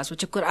nafil salahs,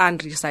 with your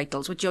Quran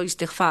recitals, with your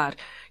istighfar,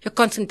 your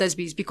constant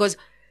tasbihs. Because,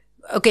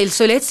 okay,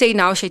 so let's say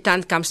now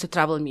shaitan comes to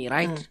trouble me,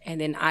 right?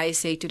 And then I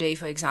say today,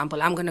 for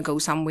example, I'm going to go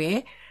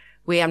somewhere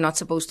where I'm not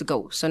supposed to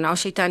go. So now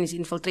shaitan is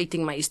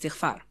infiltrating my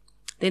istighfar.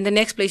 Then the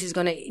next place is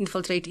going to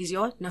infiltrate is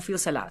your nafil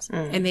salahs.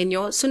 And then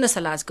your sunnah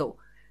salahs go,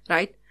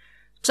 right?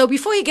 So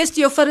before he gets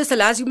to your farz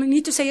salahs, you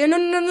need to say,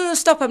 no,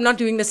 stop, I'm not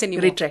doing this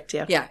anymore. Retract,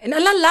 yeah. Yeah. And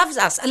Allah loves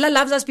us. Allah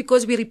loves us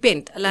because we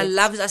repent. Allah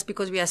loves us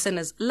because we are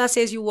sinners. Allah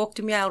says, you walk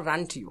to me, I'll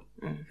run to you.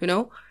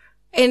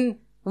 And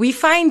we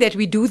find that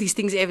we do these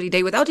things every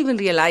day without even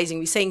realizing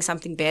we're saying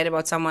something bad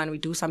about someone, we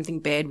do something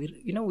bad.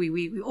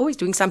 We're always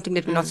doing something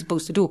that we're not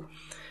supposed to do.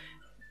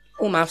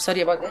 Oh, ma, sorry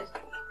about that.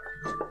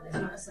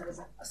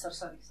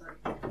 Sorry.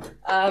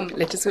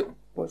 Let us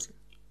pause.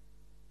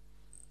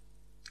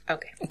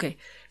 Okay.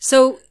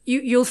 So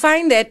you'll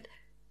find that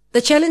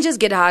the challenges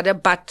get harder,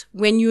 but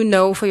when you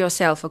know for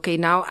yourself, okay,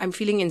 now I'm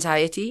feeling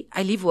anxiety,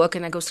 I leave work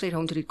and I go straight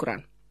home to read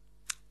Quran.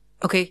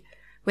 Okay.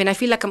 When I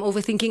feel like I'm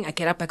overthinking, I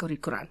get up, I go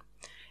read Quran.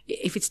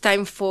 If it's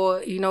time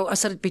for,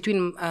 Asr,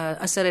 between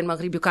Asr and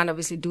Maghrib, you can't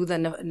obviously do the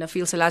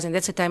Nafil Salahs, and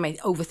that's the time I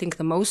overthink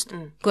the most.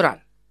 Quran.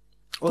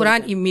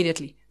 Quran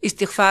immediately.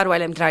 Istighfar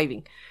while I'm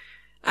driving.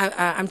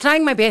 I'm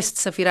trying my best,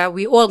 Safira.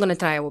 We're all going to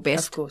try our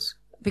best. Of course.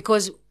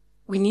 Because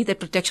we need that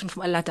protection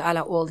from Allah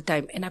Ta'ala all the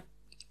time. And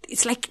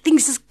it's like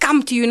things just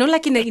come to you,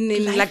 like in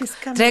like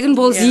Dragon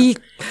Ball Z.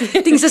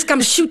 Things just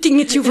come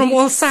shooting at you from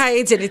all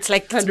sides, and it's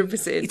like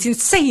 100%. It's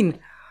insane.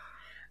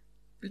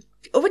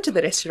 Over to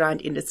the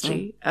restaurant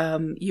industry.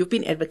 You've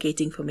been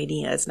advocating for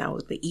many years now,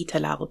 the eat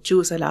halal,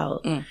 choose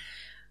halal.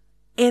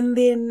 And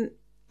then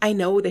I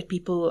know that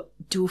people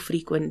do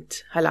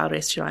frequent halal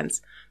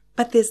restaurants,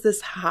 but there's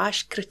this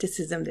harsh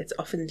criticism that's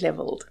often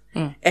leveled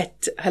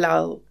at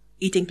halal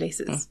eating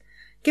places.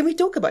 Can we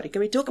talk about it? Can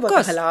we talk about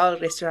the halal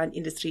restaurant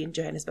industry in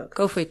Johannesburg?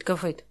 Go for it. Go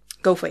for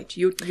it.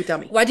 You tell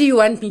me. What do you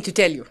want me to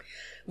tell you?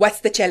 What's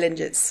the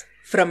challenges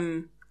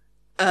from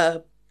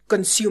a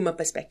consumer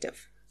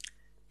perspective?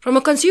 From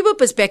a consumer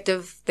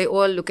perspective, they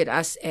all look at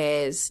us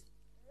as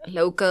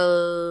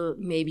local,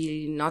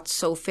 maybe not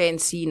so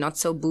fancy, not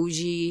so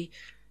bougie,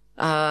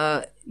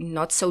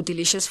 not so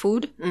delicious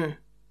food.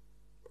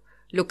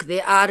 Look,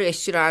 there are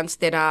restaurants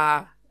that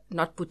are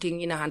not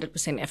putting in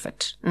 100%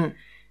 effort.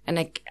 And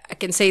I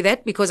can say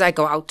that because I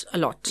go out a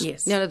lot.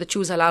 Yes. The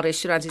Choose Halal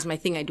restaurants is my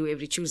thing I do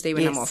every Tuesday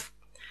when I'm off.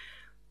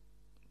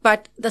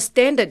 But the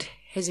standard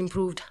has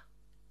improved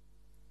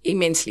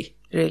immensely.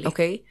 Really?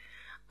 Okay.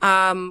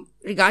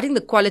 Regarding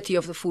the quality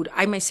of the food,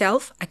 I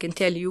can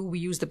tell you, we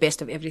use the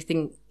best of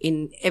everything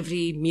in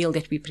every meal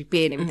that we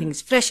prepare. And everything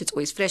is fresh. It's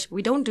always fresh.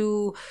 We don't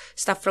do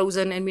stuff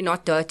frozen, and we're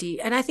not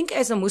dirty. And I think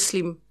as a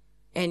Muslim,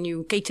 and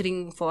you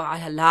catering for our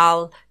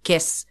halal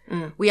guests,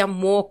 we are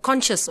more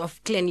conscious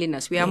of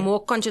cleanliness. We are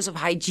more conscious of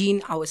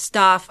hygiene, our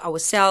staff,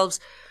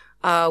 ourselves.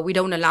 We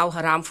don't allow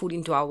haram food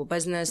into our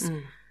business.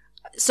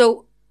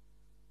 So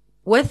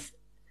with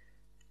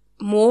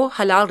more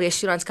halal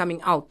restaurants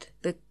coming out,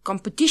 the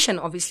competition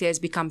obviously has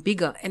become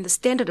bigger, and the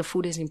standard of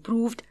food has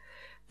improved.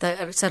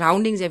 The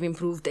surroundings have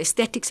improved. The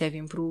aesthetics have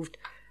improved.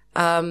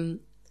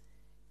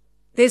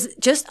 There's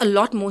just a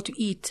lot more to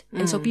eat.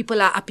 And so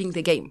people are upping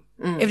the game.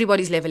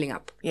 Everybody's leveling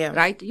up. Yeah.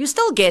 Right? You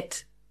still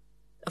get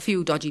a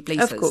few dodgy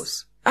places. Of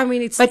course. I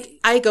mean, but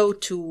I go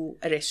to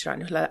a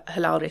restaurant,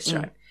 halal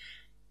restaurant.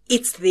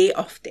 It's their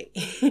off day.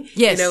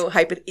 Yes.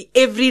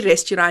 Every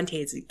restaurant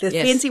has it. The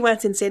fancy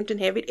ones in Centron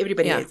have it.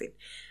 Everybody has it.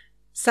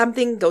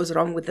 Something goes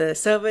wrong with the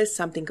service.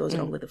 Something goes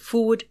wrong with the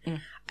food.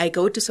 I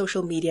go to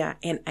social media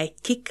and I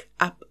kick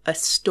up a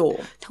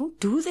storm. Don't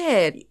do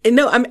that.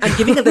 No, I'm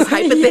giving her this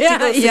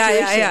hypothetical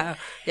situation.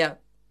 Yeah.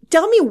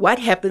 Tell me what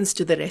happens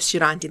to the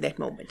restaurant in that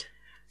moment.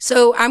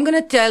 So I'm going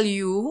to tell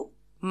you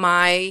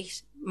my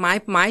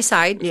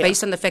side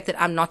based on the fact that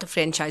I'm not a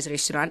franchise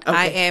restaurant. Okay.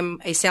 I am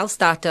a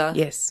self-starter.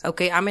 Yes.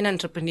 Okay. I'm an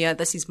entrepreneur.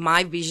 This is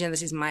my vision.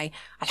 This is my,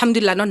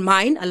 alhamdulillah, not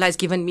mine. Allah has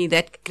given me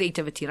that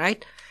creativity,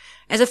 right?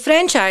 As a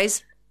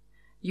franchise,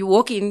 you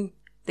walk in,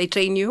 they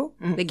train you,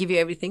 they give you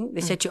everything,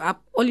 they set you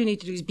up. All you need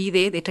to do is be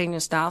there, they train your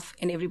staff,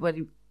 and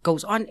everybody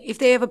goes on. If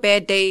they have a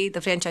bad day,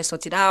 the franchise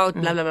sorts it out,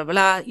 blah, blah, blah,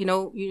 blah.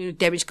 You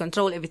damage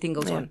control, everything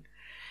goes on.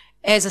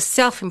 As a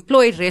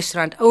self-employed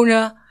restaurant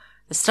owner,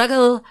 the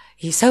struggle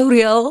is so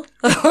real.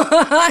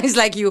 It's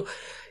like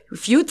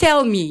if you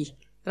tell me,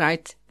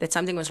 right, that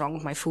something was wrong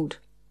with my food,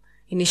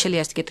 initially I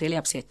has to get really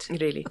upset.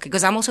 Really? Okay,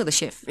 because I'm also the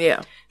chef.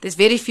 Yeah. There's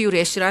very few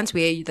restaurants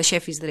where the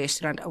chef is the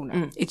restaurant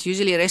owner. It's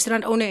usually a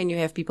restaurant owner and you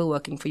have people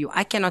working for you.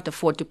 I cannot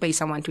afford to pay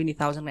someone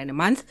 20,000 Rand a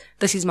month.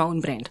 This is my own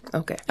brand.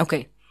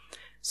 Okay.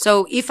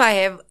 So if I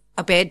have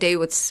a bad day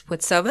with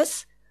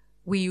service,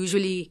 we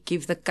usually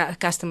give the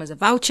customers a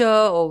voucher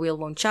or we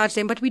won't charge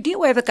them. But we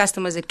do have the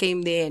customers that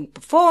came there and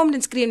performed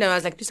and screamed and I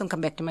was like, please don't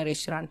come back to my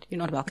restaurant. You're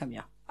not welcome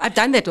here. I've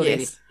done that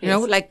already.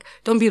 Yes.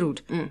 Don't be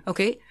rude.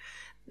 Okay.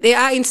 There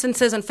are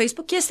instances on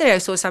Facebook. Yesterday I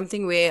saw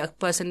something where a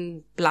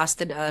person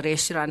blasted a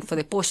restaurant for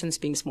their portions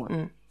being small.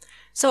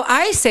 So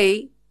I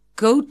say,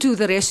 go to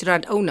the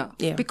restaurant owner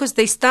because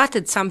they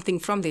started something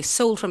from their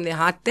soul, from their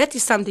heart. That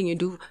is something you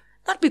do,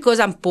 not because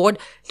I'm bored.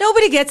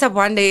 Nobody gets up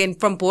one day and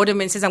from boredom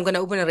and says, I'm going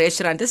to open a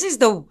restaurant. This is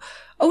the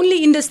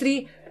only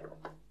industry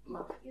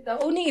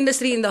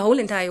in the whole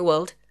entire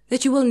world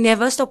that you will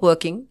never stop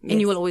working and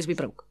you will always be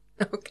broke.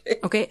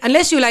 Okay.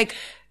 Unless you like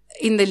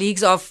in the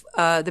leagues of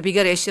the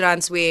bigger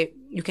restaurants where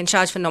you can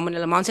charge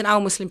phenomenal amounts and our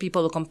Muslim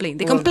people will complain.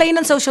 They complain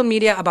on social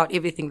media about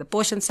everything, the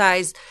portion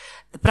size,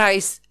 the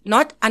price,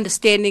 not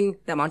understanding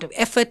the amount of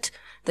effort,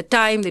 the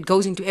time that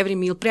goes into every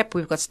meal prep.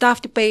 We've got staff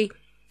to pay.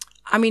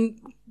 I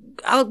mean,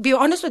 I'll be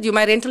honest with you,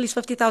 my rental is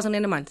 50,000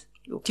 Rand a month.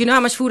 Do you know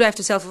how much food I have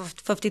to sell for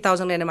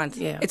 50,000 Rand a month?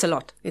 Yeah. It's a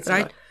lot. It's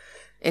right? A lot.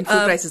 And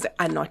food prices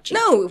are not cheap.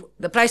 No,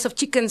 the price of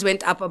chickens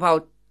went up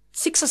about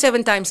 6 or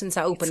 7 times since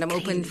I opened. I'm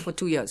open for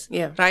 2 years.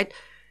 Yeah. Right?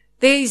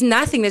 There's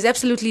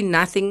absolutely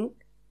nothing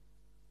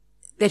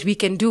that we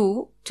can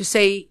do to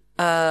say,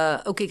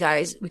 okay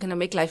guys, we're going to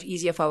make life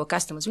easier for our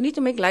customers. We need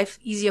to make life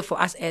easier for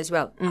us as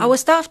well. Our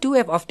staff do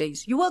have off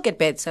days. You will get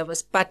bad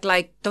service, but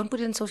don't put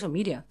it in social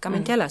media. Come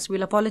and tell us.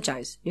 We'll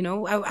apologize.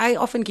 I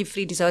often give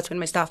free desserts when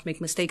my staff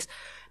make mistakes.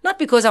 Not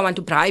because I want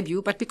to bribe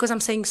you, but because I'm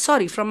saying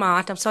sorry from my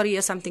heart. I'm sorry,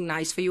 here's something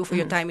nice for you, for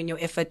your time and your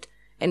effort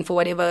and for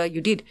whatever you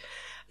did.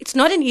 It's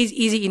not an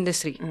easy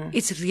industry.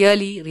 It's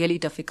really, really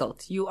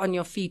difficult. You on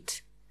your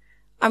feet.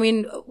 I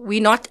mean,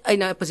 we're not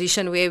in a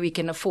position where we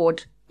can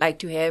afford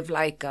to have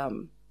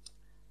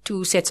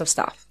 2 sets of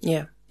staff.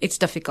 Yeah. It's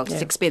difficult. Yeah.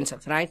 It's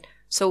expensive, right?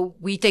 So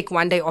we take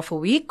 1 day off a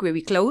week where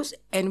we close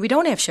and we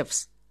don't have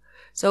shifts.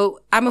 So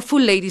I'm a full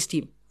ladies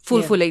team,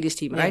 full ladies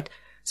team, right?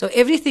 So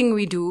everything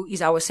we do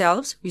is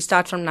ourselves. We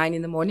start from 9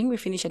 in the morning. We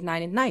finish at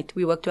 9 at night.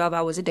 We work 12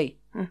 hours a day.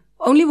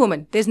 Only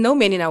women. There's no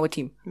men in our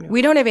team. Yeah.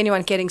 We don't have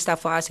anyone carrying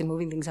stuff for us and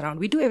moving things around.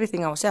 We do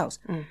everything ourselves.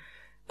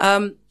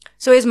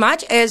 So as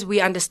much as we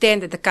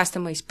understand that the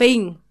customer is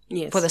paying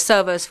for the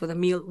service, for the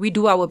meal, we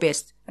do our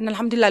best. And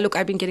alhamdulillah, look,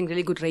 I've been getting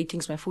really good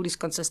ratings. My food is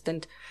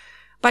consistent.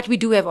 But we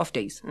do have off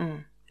days.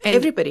 And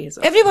everybody has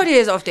off days. Everybody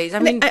has off days. I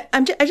mean,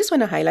 I just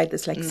want to highlight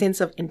this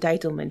sense of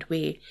entitlement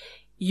where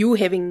you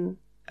having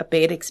a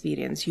bad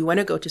experience, you want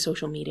to go to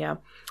social media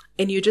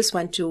and you just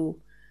want to,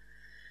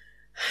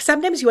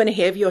 sometimes you want to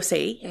have your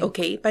say,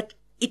 okay, but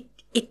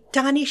it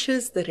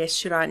tarnishes the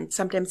restaurant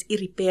sometimes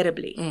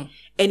irreparably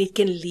and it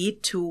can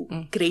lead to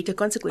greater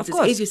consequences.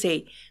 As you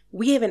say,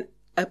 we have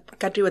a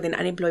country with an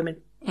unemployment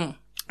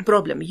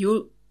problem.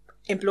 You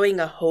employing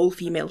a whole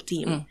female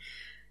team.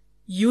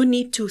 You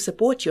need to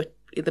support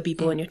the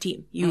people on your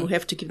team. You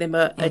have to give them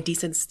a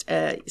decent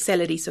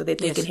salary so that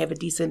they can have a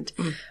decent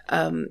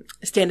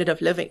standard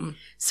of living.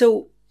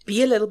 So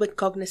be a little bit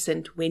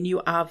cognizant when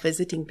you are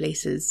visiting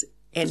places.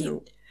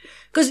 And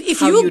because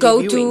if you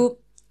go to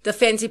the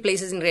fancy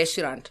places in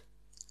restaurant,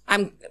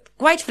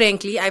 quite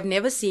frankly, I've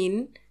never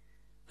seen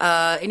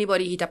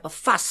anybody heat up a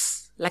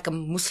fuss like a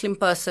Muslim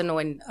person or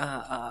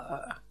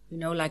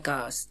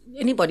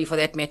anybody for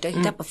that matter,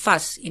 heat up a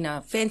fuss in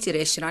a fancy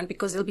restaurant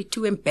because they'll be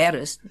too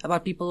embarrassed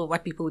about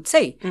what people would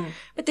say.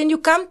 But then you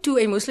come to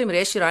a Muslim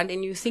restaurant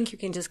and you think you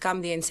can just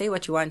come there and say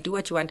what you want, do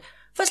what you want.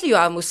 Firstly, you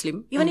are a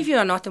Muslim. Even if you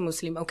are not a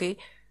Muslim, okay,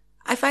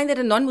 I find that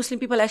the non-Muslim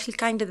people are actually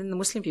kinder than the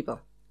Muslim people.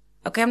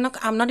 Okay, I'm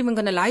not even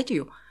going to lie to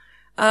you.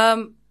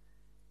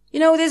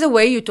 There's a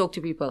way you talk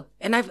to people,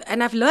 and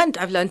I've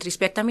learned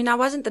respect. I mean, I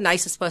wasn't the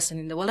nicest person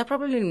in the world. I'm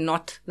probably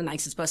not the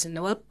nicest person in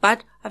the world,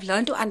 but I've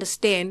learned to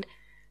understand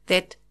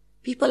that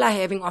people are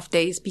having off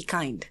days. Be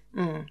kind.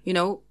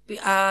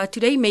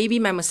 Today maybe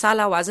my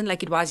masala wasn't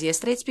like it was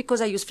yesterday. It's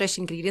because I use fresh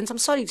ingredients. I'm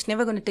sorry, it's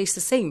never going to taste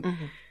the same.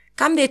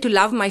 Come there to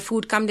love my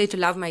food. Come there to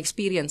love my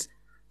experience,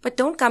 but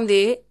don't come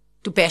there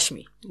to bash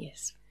me.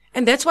 Yes.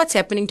 And that's what's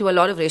happening to a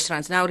lot of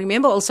restaurants. Now,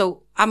 remember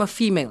also, I'm a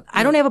female.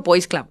 I don't have a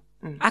boys club.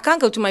 I can't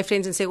go to my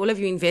friends and say, all of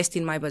you invest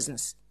in my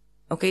business.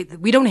 Okay.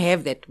 We don't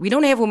have that. We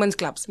don't have women's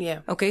clubs. Yeah.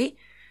 Okay.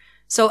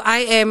 So I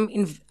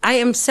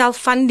am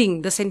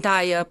self-funding this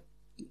entire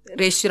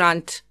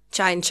restaurant,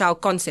 chai and chow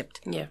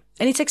concept. Yeah.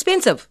 And it's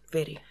expensive.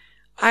 Very.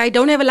 I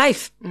don't have a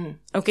life.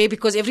 Okay.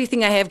 Because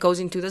everything I have goes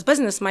into this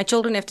business. My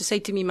children have to say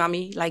to me,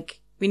 Mommy,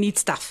 like, we need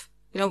stuff,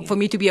 for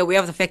me to be aware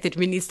of the fact that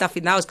we need stuff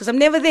in the house because I'm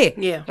never there.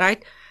 Yeah.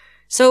 Right.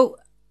 So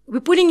we're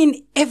putting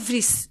in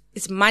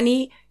it's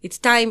money, it's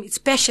time, it's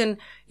passion,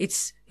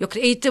 it's your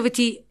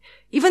creativity.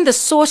 Even the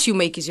sauce you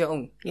make is your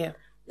own. Yeah.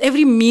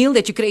 Every meal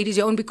that you create is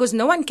your own because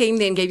no one came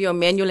there and gave you a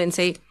manual and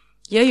say,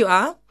 here you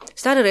are,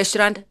 start a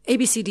restaurant, A,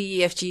 B, C,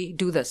 D, E, F, G,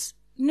 do this.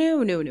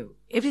 No.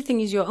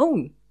 Everything is your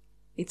own.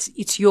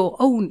 It's your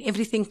own.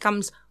 Everything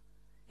comes.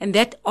 And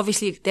that,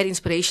 obviously, that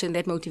inspiration,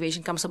 that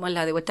motivation comes from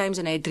Allah. There were times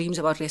when I had dreams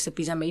about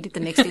recipes. I made it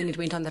the next day and it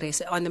went on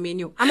the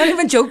menu. I'm not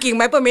even joking.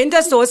 My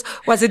pimenta sauce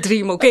was a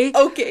dream, okay?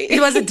 Okay. It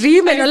was a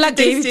dream and Allah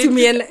gave it to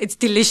me and it's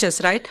delicious,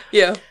 right?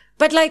 Yeah.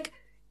 But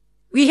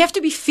we have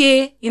to be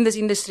fair in this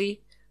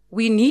industry.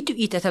 We need to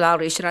eat at halal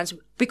restaurants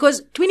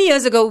because 20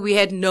 years ago we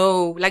had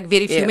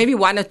very few, maybe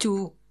one or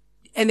two,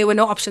 and there were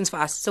no options for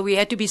us. So we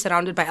had to be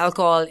surrounded by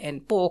alcohol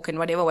and pork and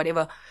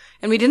whatever.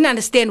 And we didn't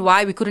understand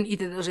why we couldn't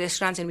eat at those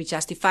restaurants, and we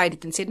justified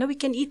it and said, no, we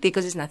can eat there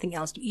because there's nothing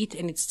else to eat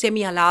and it's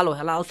semi-halal or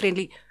halal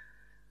friendly.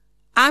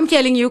 I'm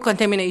telling you,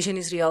 contamination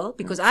is real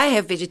because I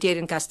have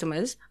vegetarian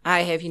customers,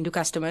 I have Hindu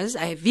customers,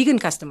 I have vegan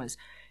customers,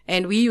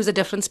 and we use a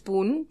different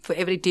spoon for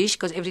every dish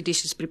because every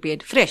dish is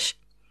prepared fresh.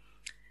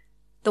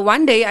 The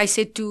one day I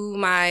said to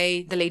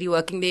the lady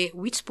working there,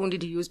 which spoon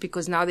did you use?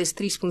 Because now there's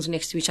 3 spoons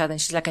next to each other.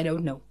 And she's like, I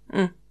don't know.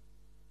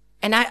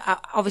 And I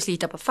obviously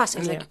hit up a fuss. I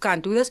was like, you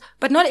can't do this.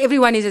 But not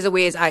everyone is as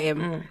aware as I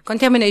am.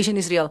 Contamination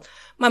is real.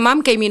 My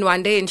mom came in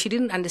one day and she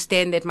didn't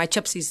understand that my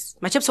chips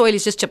oil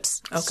is just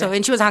chips. Okay. So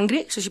when she was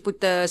hungry, so she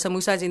put the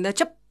samosas in the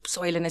chips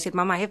oil. And I said,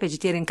 Mama, I have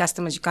vegetarian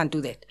customers. You can't do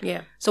that.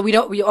 Yeah. So we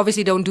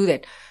obviously don't do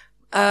that.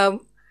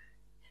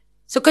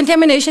 So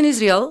contamination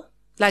is real.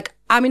 Like,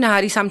 I'm in a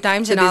hurry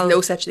sometimes. So there's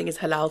no such thing as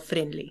halal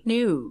friendly?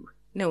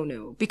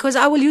 No. Because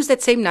I will use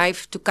that same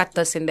knife to cut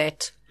this and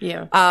that.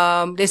 Yeah.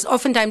 There's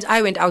oftentimes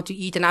I went out to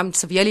eat and I'm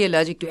severely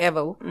allergic to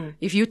avo.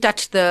 If you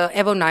touch the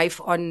avo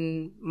knife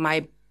on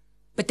my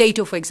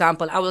potato, for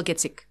example, I will get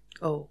sick.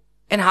 Oh.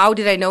 And how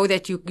did I know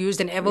that you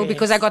used an avo? Yes.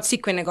 Because I got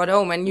sick when I got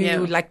home and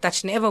you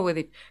touched an avo with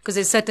it. Because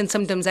there's certain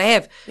symptoms I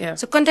have. Yeah.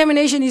 So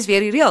contamination is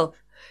very real.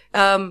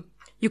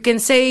 You can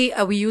say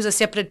we use a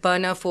separate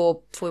burner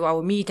for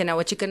our meat and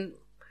our chicken.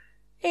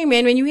 Hey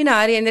man, when you're in a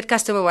hurry and that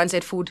customer wants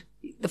that food,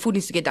 the food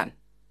needs to get done.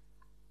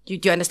 Do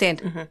you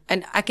understand?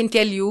 And I can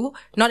tell you,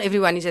 not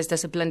everyone is as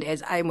disciplined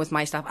as I am with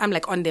my stuff. I'm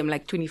like on them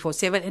like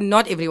 24/7 and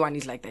not everyone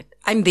is like that.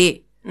 I'm there.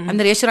 I'm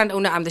the restaurant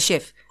owner. I'm the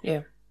chef.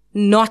 Yeah.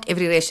 Not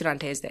every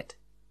restaurant has that.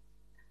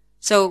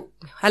 So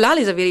halal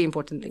is a very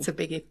important thing. It's a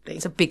big thing.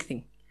 It's a big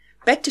thing.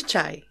 Back to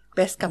chai.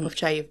 Best cup of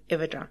chai you've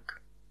ever drunk?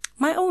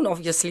 My own,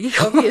 obviously.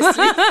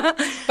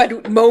 But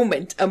a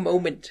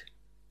moment.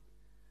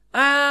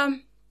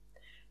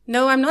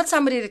 No, I'm not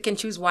somebody that can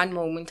choose one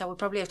moment. I would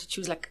probably have to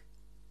choose like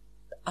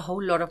a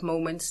whole lot of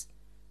moments.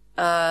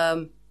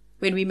 When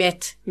we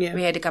met,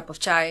 we had a cup of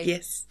chai.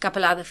 Yes. A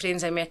couple other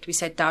friends I met, we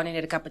sat down and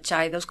had a cup of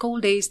chai. Those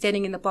cold days,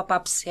 standing in the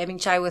pop-ups, having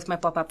chai with my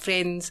pop-up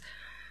friends.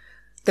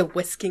 The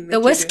whisking.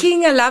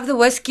 I love the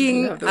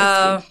whisking.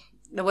 The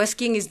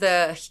whisking is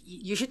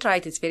you should try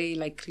it. It's very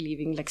like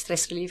relieving, like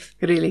stress relief.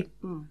 Really?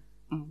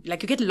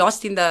 Like you get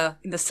lost in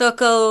the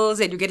circles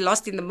and you get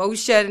lost in the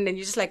motion and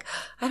you're just like,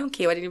 I don't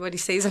care what anybody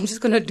says. I'm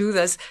just going to do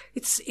this.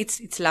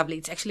 It's lovely.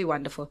 It's actually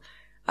wonderful.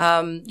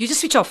 You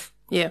just switch off.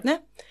 Yeah. No?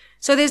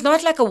 So there's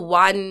not like a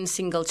one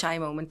single chai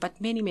moment, but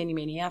many, many,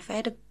 many. I've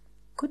had a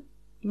good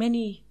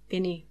many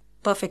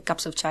perfect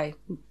cups of chai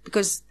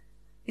because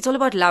it's all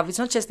about love. It's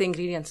not just the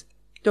ingredients.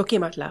 talking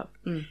about love,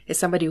 as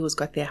somebody who's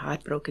got their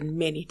heart broken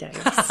many times.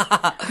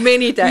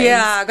 Many times.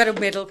 Yeah, I got a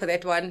medal for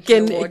that one.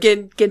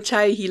 Can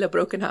chai heal a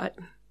broken heart?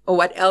 Or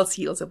what else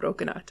heals a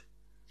broken heart?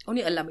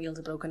 Only Allah heals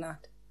a broken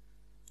heart.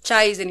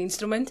 Chai is an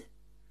instrument.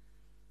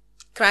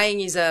 Crying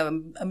is a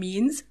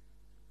means.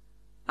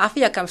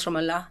 Afia comes from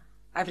Allah.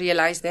 I've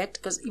realized that,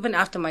 because even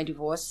after my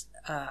divorce,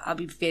 I'll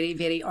be very,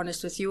 very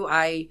honest with you,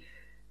 I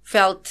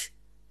felt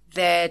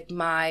that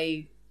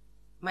my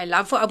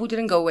love for Abu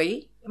didn't go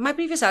away. My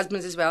previous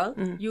husbands as well.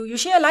 You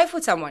share a life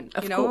with someone,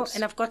 Of course.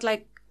 and I've got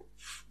like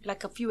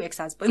a few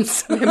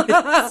ex-husbands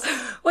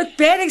with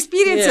bad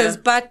experiences.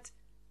 Yeah. But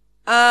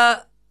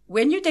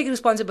when you take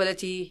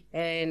responsibility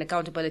and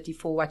accountability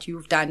for what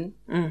you've done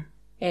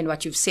and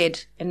what you've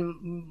said,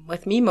 and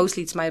with me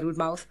mostly it's my rude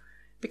mouth,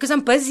 because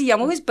I'm busy.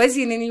 I'm always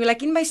busy, and then you're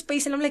like in my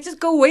space, and I'm like, just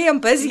go away. I'm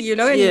busy,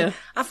 And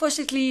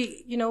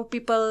unfortunately,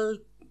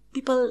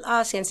 people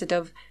are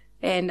sensitive,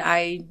 and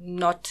I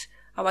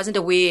wasn't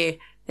aware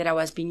that I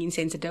was being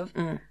insensitive.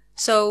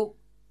 So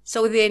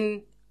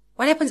then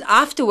what happens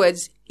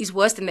afterwards is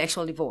worse than the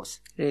actual divorce.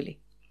 Really?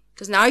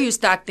 Because now you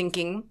start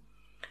thinking,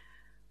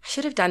 I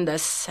should have done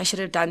this. I should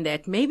have done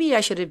that. Maybe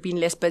I should have been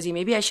less busy.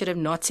 Maybe I should have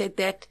not said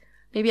that.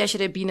 Maybe I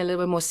should have been a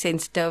little bit more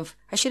sensitive.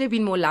 I should have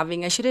been more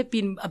loving. I should have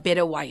been a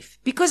better wife.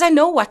 Because I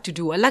know what to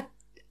do.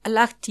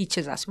 Allah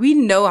teaches us. We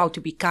know how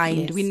to be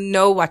kind. Yes. We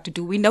know what to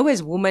do. We know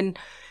as women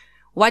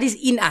what is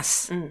in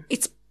us.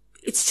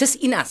 It's just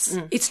in us.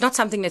 It's not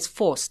something that's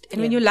forced. And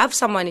when you love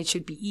someone, it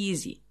should be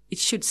easy. It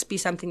should be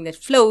something that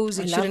flows.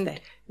 I It love shouldn't,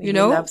 that. When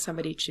you love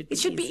somebody, it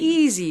should be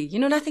easy.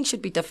 Nothing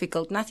should be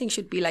difficult. Nothing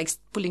should be like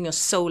pulling your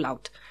soul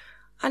out.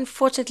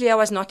 Unfortunately, I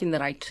was not in the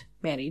right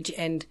marriage,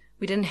 and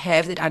we didn't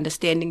have that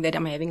understanding that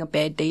I'm having a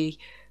bad day.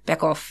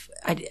 Back off.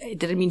 I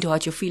didn't mean to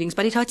hurt your feelings,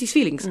 but it hurt his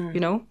feelings,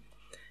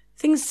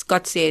 Things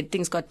got said,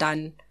 things got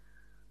done.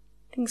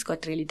 Things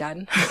got really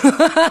done.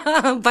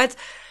 But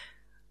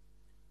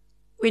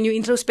when you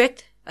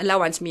introspect, Allah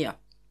wants me here.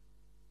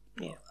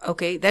 Yeah.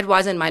 Okay, that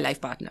wasn't my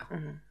life partner.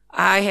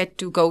 I had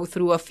to go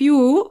through a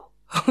few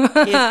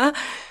to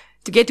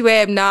get to where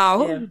I am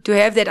now, to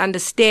have that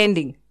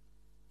understanding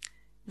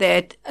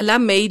that Allah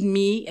made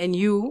me and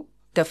you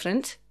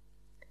different.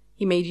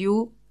 He made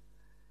you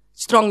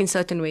strong in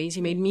certain ways.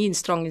 He made me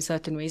strong in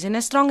certain ways. And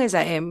as strong as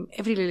I am,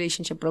 every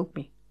relationship broke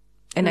me.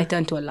 And I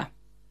turned to Allah.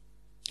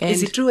 And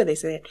is it true when they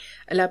say that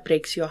Allah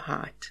breaks your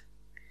heart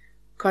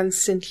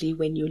constantly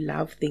when you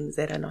love things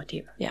that are not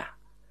Him? Yeah.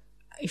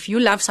 If you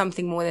love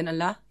something more than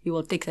Allah, He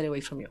will take that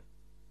away from you.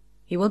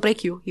 He will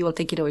break you. He will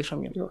take it away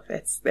from you. Oh,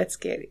 that's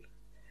scary.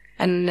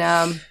 And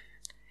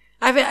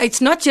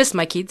it's not just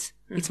my kids.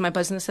 It's my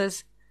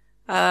businesses.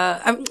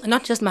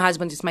 Not just my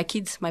husband. It's my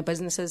kids, my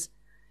businesses.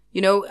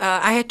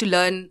 I had to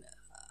learn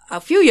a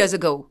few years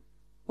ago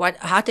what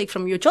heartache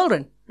from your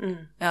children.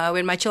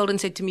 When my children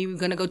said to me, we're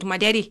going to go to my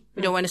daddy.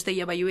 We don't want to stay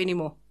here by you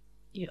anymore.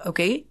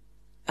 Okay?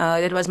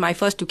 That was my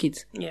first two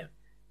kids. Yeah.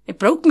 It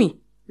broke me.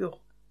 Yo.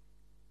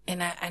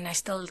 And I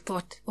still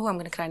thought, oh, I'm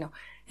going to cry now.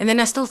 And then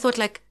I still thought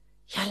like,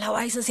 Ya Allah,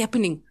 why is this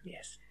happening?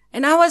 Yes.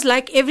 And I was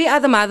like every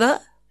other mother,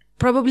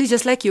 probably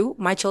just like you,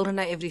 my children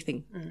are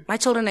everything. My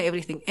children are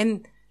everything.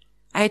 And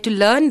I had to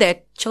learn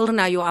that children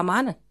are your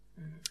amana.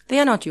 They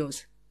are not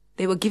yours.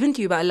 They were given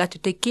to you by Allah to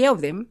take care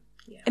of them.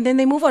 Yeah. And then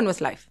they move on with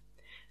life.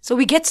 So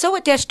we get so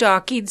attached to our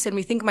kids and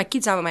we think my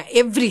kids are my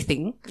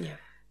everything. Yeah.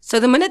 So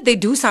the minute they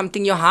do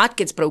something, your heart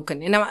gets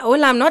broken. And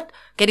I'm not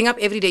getting up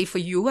every day for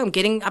you. I'm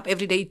getting up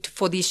every day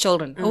for these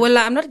children.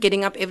 I'm not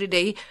getting up every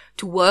day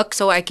to work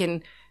so I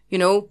can,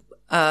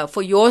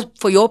 for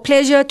your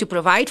pleasure, to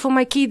provide for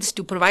my kids,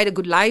 to provide a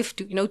good life,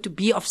 to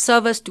be of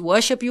service, to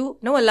worship you.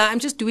 No, Allah, I'm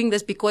just doing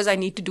this because I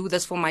need to do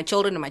this for my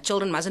children, and my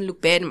children mustn't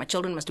look bad, and my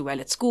children must do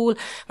well at school.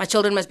 My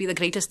children must be the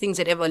greatest things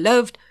that ever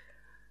lived.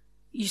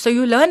 So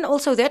you learn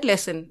also that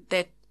lesson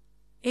that,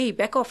 hey,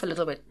 back off a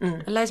little bit.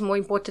 Allah is more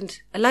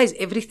important. Allah is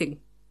everything.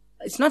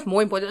 It's not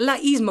more important. Allah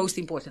is most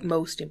important.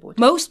 Most important.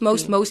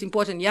 Most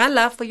important. Ya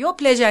Allah, for your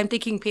pleasure, I'm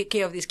taking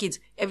care of these kids.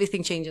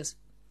 Everything changes.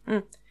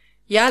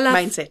 Ya Allah.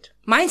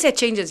 Mindset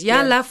changes. Ya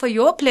Allah, for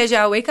your pleasure,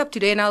 I'll wake up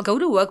today and I'll go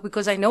to work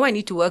because I know I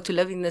need to work to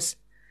live in this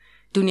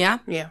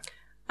dunya. Yeah.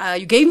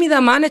 You gave me the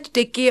amana to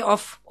take care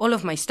of all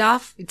of my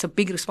staff. It's a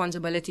big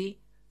responsibility.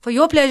 For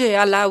your pleasure,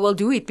 Ya Allah, I will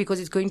do it because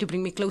it's going to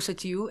bring me closer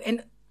to you.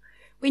 And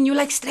when you're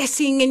like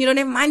stressing and you don't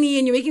have money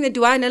and you're making the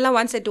dua and Allah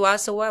wants that dua,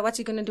 so what's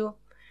He going to do?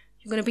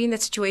 You're going to be in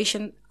that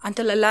situation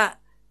until Allah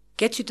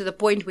gets you to the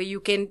point where you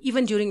can,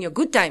 even during your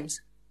good times,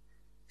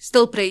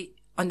 still pray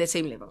on that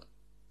same level.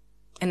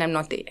 And I'm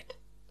not there yet.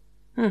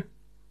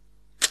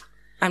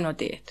 I'm not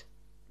there yet.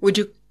 Would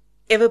you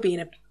ever be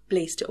in a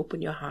place to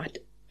open your heart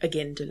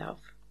again to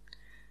love?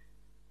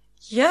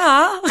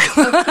 Yeah.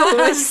 Of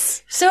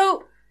course.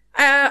 So,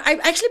 I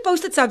actually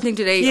posted something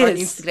today on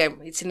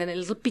Instagram. It's in a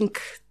little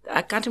pink,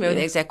 I can't remember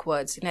the exact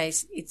words. And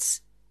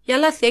it's, Ya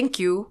Allah, thank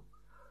you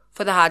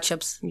for the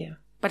hardships. Yeah.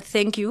 But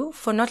thank you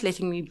for not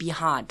letting me be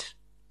hard,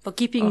 for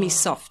keeping me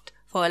soft,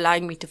 for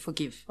allowing me to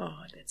forgive.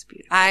 Oh, that's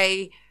beautiful.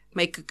 I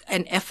make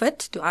an effort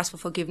to ask for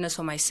forgiveness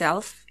for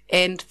myself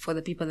and for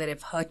the people that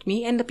have hurt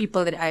me and the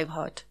people that I've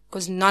hurt.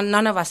 Because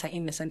none of us are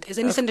innocent. As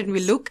innocent as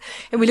we look,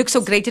 and we look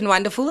so great and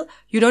wonderful,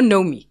 you don't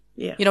know me.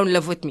 Yeah. You don't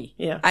live with me.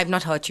 Yeah. I've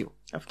not hurt you.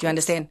 Do you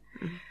understand?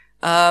 Mm-hmm.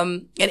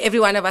 And every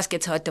one of us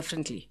gets hurt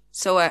differently.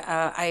 So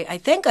I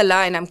thank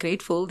Allah, and I'm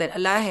grateful that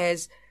Allah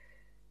has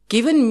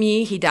given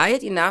me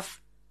hidayat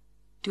enough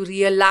to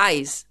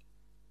realize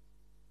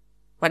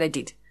what I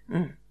did,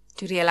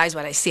 to realize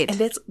what I said.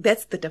 And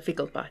that's the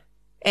difficult part.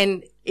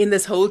 And in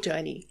this whole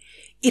journey,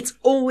 it's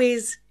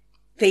always,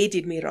 they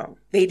did me wrong.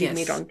 They did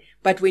me wrong.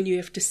 But when you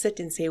have to sit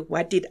and say,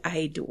 what did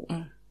I do?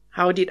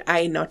 How did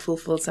I not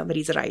fulfill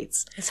somebody's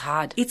rights? It's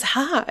hard. It's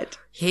hard.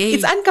 Hey.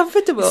 It's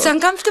uncomfortable. It's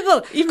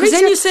uncomfortable. Because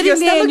then you're sitting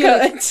there and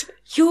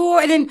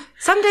and then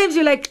sometimes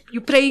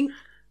you're praying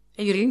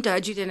and you're reading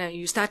Tahajjud and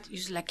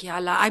you're like, Ya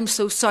Allah, I'm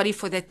so sorry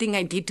for that thing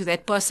I did to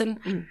that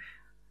person.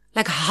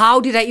 Like, how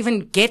did I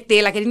even get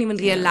there? Like, I didn't even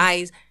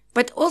realize.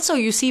 But also,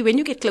 you see, when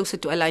you get closer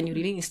to Allah and you're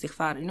reading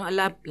istighfar,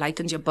 Allah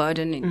lightens your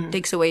burden and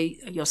takes away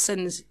your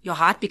sins. Your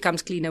heart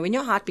becomes cleaner. When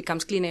your heart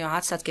becomes cleaner, your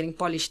heart starts getting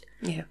polished.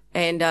 Yeah.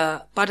 And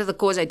part of the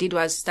course I did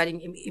was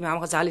studying Imam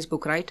Ghazali's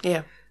book, right?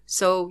 Yeah.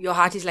 So your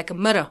heart is like a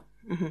mirror.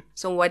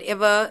 So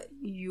whatever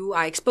you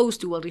are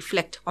exposed to will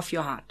reflect off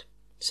your heart.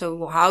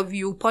 So how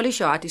you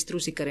polish your heart is through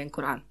zikr and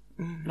Quran,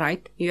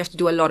 right? You have to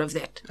do a lot of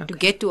that to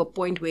get to a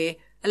point where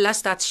Allah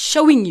starts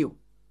showing you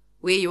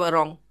where you are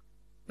wrong,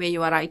 where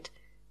you are right.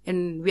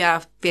 And we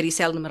are very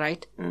seldom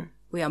right.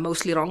 We are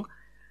mostly wrong.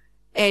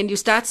 And you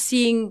start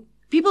seeing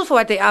people for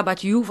what they are,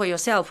 but you for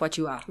yourself, what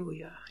you are. Oh,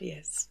 yeah.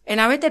 Yes.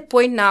 And I'm at that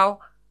point now,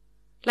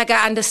 like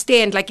I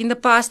understand, like in the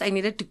past I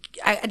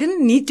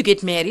didn't need to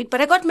get married,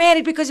 but I got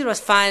married because it was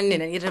fun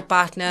and I needed a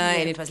partner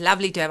and it was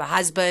lovely to have a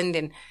husband.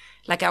 And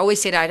like I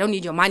always said, I don't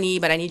need your money,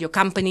 but I need your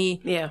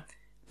company. Yeah.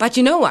 But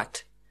you know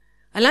what?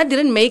 Allah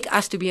didn't make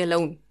us to be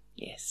alone.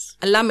 Yes.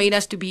 Allah made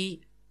us to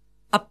be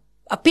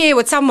a pair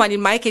with someone,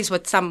 in my case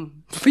with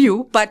some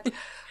few, but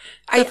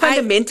the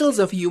fundamentals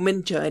of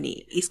human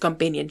journey is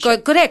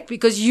companionship. Correct,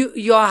 because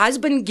your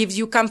husband gives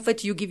you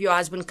comfort, you give your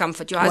husband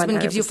comfort. Your husband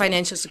 100%. Gives you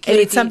financial security.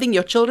 And it's something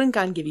your children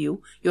can't give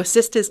you, your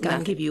sisters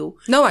can't give you.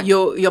 No one.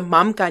 Your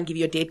mom can't give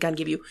you, your dad can't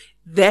give you.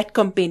 That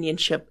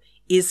companionship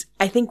is,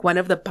 I think, one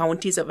of the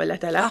bounties of Allah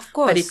Ta'ala. Of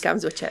course. But it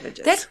comes with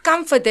challenges. That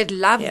comfort, that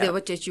love,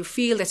 that you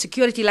feel, that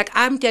security. Like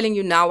I'm telling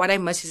you now, what I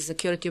miss is the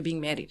security of being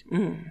married.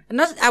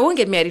 I won't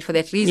get married for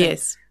that reason.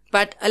 Yes.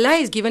 But Allah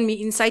has given me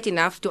insight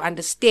enough to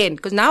understand.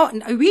 Because now,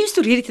 we used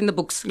to read it in the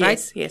books, right?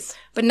 Yes.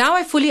 But now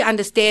I fully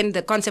understand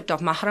the concept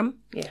of mahram,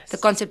 Yes. the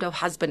concept of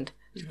husband,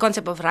 the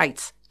concept of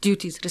rights,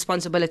 duties,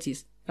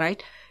 responsibilities,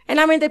 right? And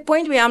I'm at that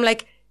point where I'm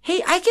like,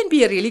 hey, I can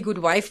be a really good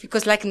wife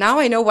because like now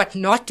I know what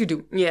not to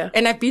do. Yeah.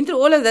 And I've been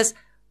through all of this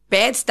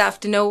bad stuff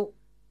to know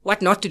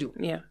what not to do.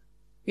 Yeah.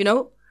 You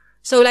know?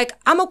 So like,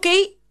 I'm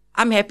okay.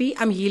 I'm happy.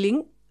 I'm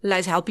healing. Allah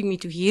is helping me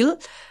to heal.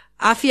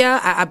 Afia,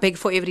 I beg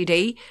for every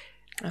day.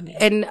 Amen.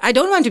 And I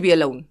don't want to be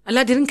alone.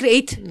 Allah didn't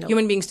create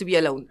human beings to be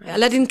alone.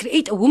 Allah didn't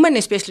create a woman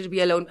especially to be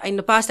alone. In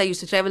the past, I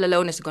used to travel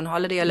alone. I used to go on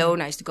holiday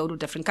alone. I used to go to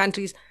different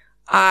countries.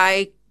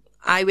 I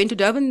went to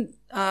Durban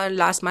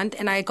last month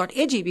and I got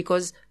edgy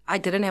because I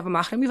didn't have a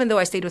mahram. Even though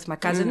I stayed with my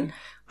cousin,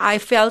 I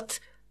felt,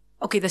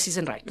 okay, this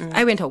isn't right.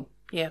 I went home.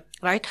 Yeah.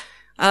 Right?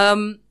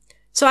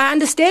 So I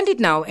understand it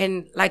now.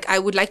 And like, I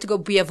would like to go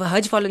be a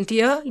Hajj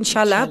volunteer,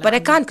 inshallah, but I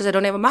can't because I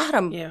don't have a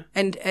mahram. Yeah.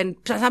 And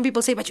some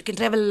people say, but you can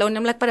travel alone.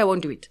 I'm like, but I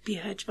won't do it. Be a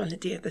Hajj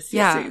volunteer this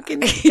year so you can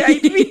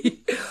guide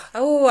me.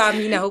 Oh, I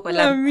mean, I hope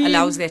Allah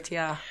allows that.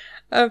 Yeah.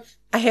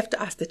 I have to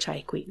ask the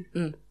chai queen.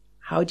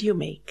 How do you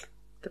make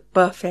the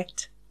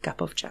perfect cup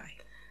of chai?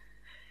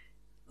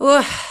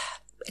 Oh,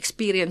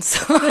 experience.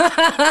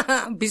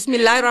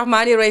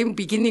 Bismillahirrahmanirrahim,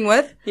 beginning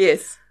with.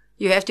 Yes.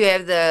 You have to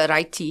have the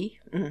right tea.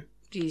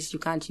 Please, you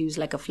can't use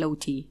like a flow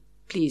tea.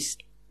 Please,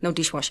 no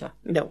dishwasher.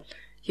 No.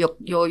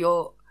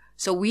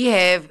 So we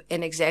have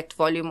an exact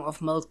volume of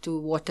milk to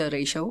water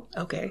ratio.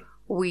 Okay.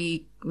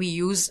 We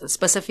use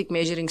specific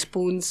measuring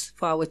spoons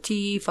for our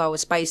tea, for our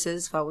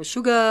spices, for our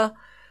sugar.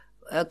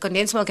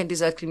 Condensed milk and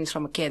dessert cream is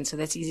from a can, so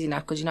that's easy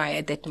enough because I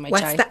add that to my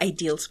chai. What's the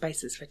ideal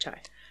spices for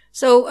chai?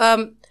 So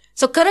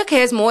karak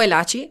has more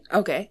ilachi.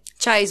 Okay.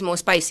 Chai is more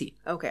spicy.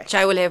 Okay.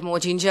 Chai will have more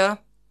ginger,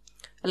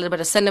 a little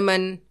bit of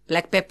cinnamon,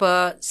 black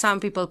pepper.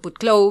 Some people put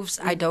cloves.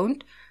 I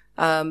don't.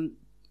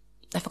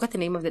 I forgot the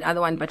name of the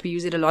other one, but we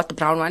use it a lot. The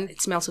brown one. It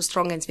smells so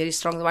strong and it's very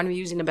strong. The one we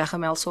use in the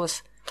bechamel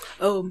sauce.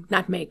 Oh,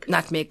 nutmeg.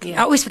 Nutmeg.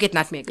 Yeah. I always forget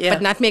nutmeg. Yeah.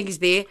 But nutmeg is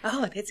there.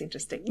 Oh, that's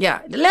interesting.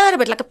 Yeah. A little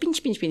bit, like a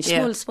pinch.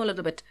 Yeah. Small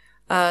little bit.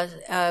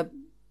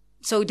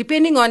 So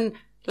depending on,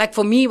 like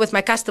for me with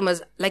my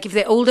customers, like if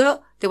they're older,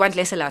 they want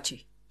less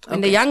ilachi.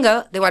 When they're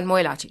younger, they want more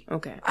ilachi.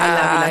 Okay. I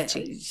love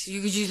ilachi.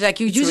 You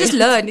just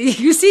learn.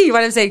 You see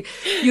what I'm saying?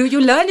 You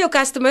learn your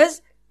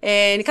customers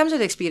and it comes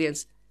with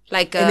experience.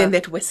 Like, and then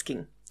that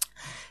whisking.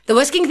 The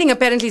whisking thing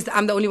apparently is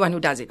I'm the only one who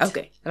does it.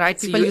 Okay. Right?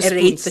 So People you use aerate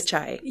spoons. the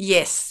chai.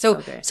 Yes.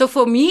 So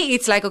for me,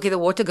 it's like, okay, the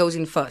water goes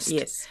in first.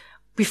 Yes.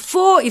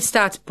 Before it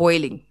starts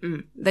boiling,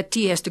 the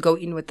tea has to go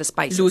in with the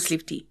spices. Loose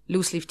leaf tea.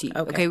 Loose leaf tea.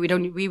 Okay.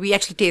 We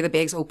actually tear the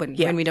bags open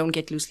when we don't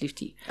get loose leaf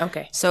tea.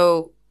 Okay.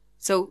 So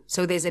So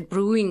there's a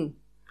brewing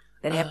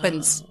that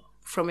happens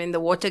from when the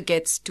water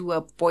gets to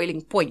a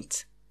boiling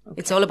point. Okay.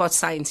 It's all about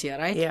science here,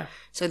 right? Yeah.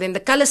 So then the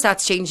color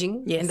starts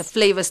changing Yes. and the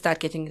flavors start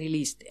getting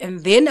released.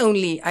 And then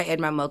only I add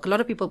my milk. A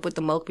lot of people put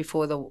the milk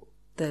before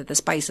the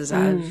spices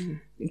are.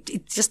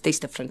 It just tastes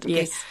different. Okay?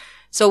 Yes.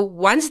 So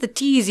once the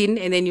tea is in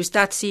and then you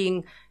start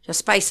seeing your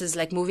spices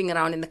like moving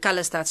around and the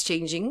color starts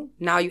changing,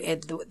 now you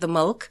add the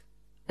milk.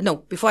 No,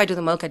 before I do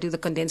the milk, I do the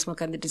condensed milk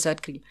and the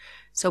dessert cream.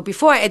 So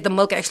before I add the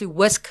milk, I actually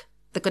whisk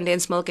the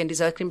condensed milk and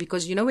dessert cream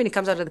because, you know, when it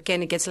comes out of the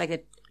can, it gets like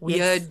that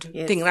weird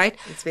thing, right?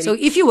 It's very so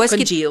if you whisk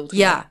congealed.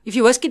 if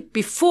you whisk it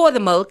before the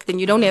milk, then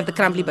you don't have the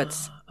crumbly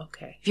bits.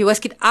 Okay. If you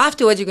whisk it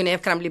afterwards, you're going to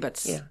have crumbly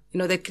bits. Yeah. You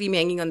know, that cream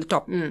hanging on the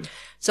top.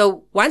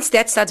 So once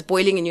that starts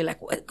boiling and you're like,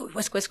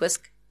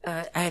 whisk.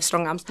 I have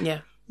strong arms.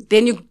 Yeah.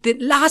 Then the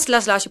last,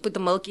 you put the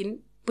milk in,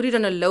 put it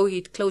on a low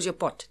heat, close your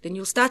pot. Then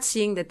you'll start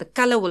seeing that the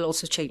color will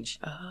also change.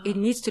 It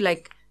needs to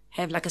like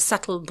have like a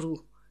subtle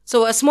brew.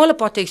 So a smaller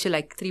pot takes you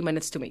like 3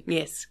 minutes to make.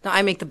 Yes. Now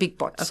I make the big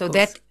pot. Of so course.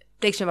 that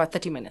takes me about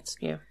 30 minutes.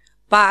 Yeah.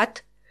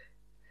 But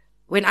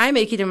when I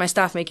make it and my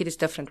staff make it, it's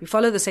different. We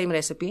follow the same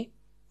recipe,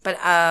 but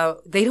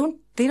they don't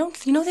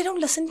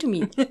listen to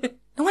me.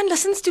 No one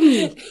listens to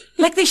me.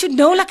 Like they should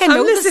know, like I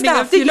know the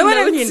stuff. You know what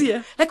I mean?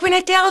 Yeah. Like when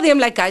I tell them,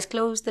 like, guys,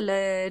 close the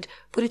lid,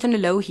 put it on a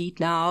low heat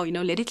now, you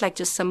know, let it like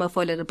just simmer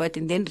for a little bit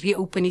and then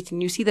reopen it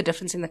and you see the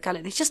difference in the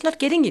color. They're just not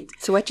getting it.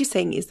 So what you're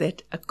saying is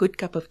that a good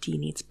cup of tea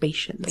needs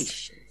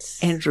patience.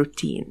 And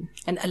routine.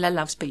 And Allah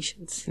loves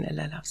patience. And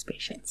Allah loves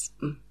patience.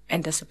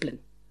 And discipline.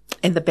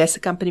 And the best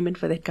accompaniment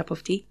for that cup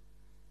of tea?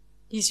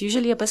 Is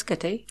usually a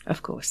biscuit, eh?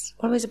 Of course.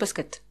 Always a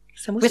biscuit.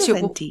 Samosas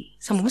and tea.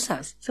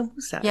 Samosas?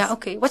 Samosas. Yeah,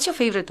 okay. What's your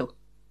favorite though?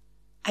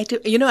 I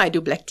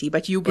do black tea,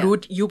 but you brew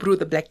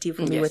the black tea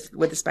for me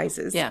with the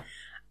spices. Yeah.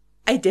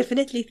 I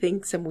definitely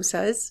think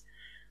samosas,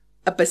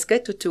 a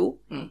biscuit or two,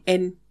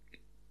 and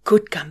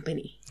good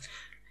company.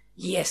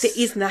 Yes. There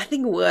is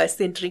nothing worse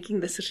than drinking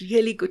this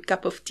really good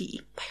cup of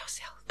tea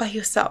by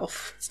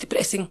yourself. It's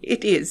depressing.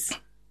 It is.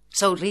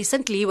 So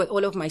recently, with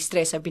all of my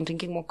stress, I've been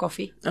drinking more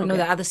coffee. Okay. You know,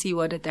 the other C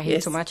word that I hate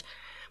Yes. so much.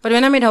 But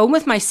when I'm at home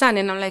with my son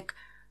and I'm like,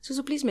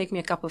 Suzu, please make me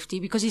a cup of tea,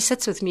 because he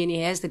sits with me and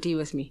he has the tea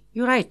with me.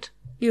 You're right.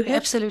 You're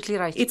absolutely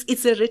right.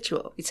 It's a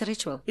ritual. It's a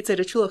ritual. It's a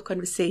ritual of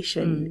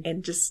conversation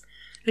and just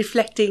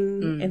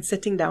reflecting and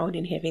sitting down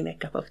and having that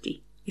cup of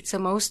tea. It's the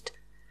most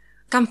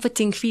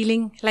comforting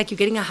feeling, like you're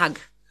getting a hug.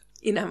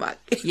 In a mug.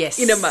 Yes.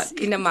 In a mug.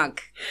 In a mug.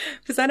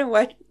 Ferzaana,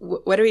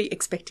 what are we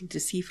expecting to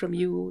see from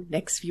you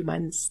next few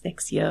months,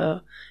 next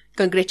year?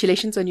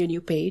 Congratulations on your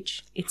new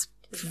page. It's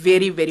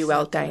very, very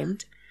well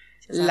timed.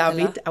 Love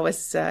it. I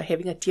was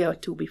having a tear or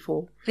two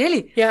before.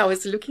 Really? Yeah, I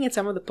was looking at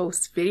some of the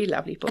posts. Very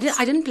lovely posts.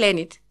 I didn't plan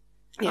it.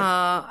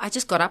 Yeah. I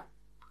just got up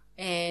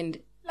and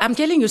I'm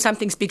telling you,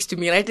 something speaks to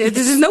me, right?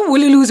 This is no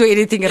woolloos or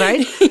anything,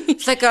 right?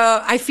 It's like,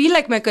 I feel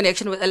like my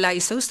connection with Allah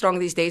is so strong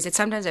these days that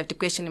sometimes I have to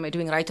question, am I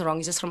doing right or wrong?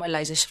 Is this from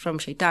Allah? Is this from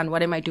shaitan?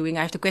 What am I doing?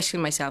 I have to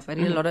question myself. I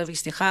read a lot of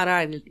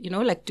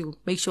istikhara, like to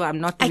make sure I'm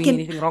not doing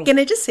anything wrong. Can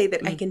I just say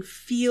that I can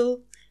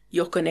feel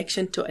your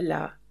connection to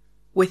Allah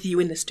with you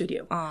in the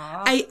studio.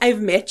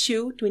 I've met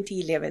you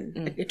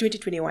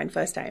 2021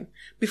 first time.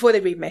 Before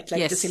that we met,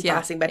 just in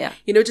passing, but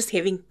just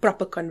having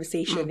proper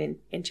conversation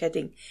and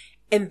chatting.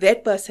 And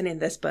that person and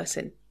this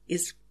person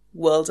is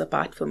worlds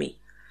apart for me.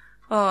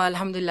 Oh,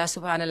 alhamdulillah,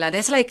 subhanallah.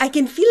 That's like, I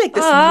can feel like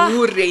this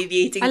mood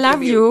radiating. I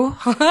love you.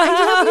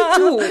 I love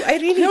you too. I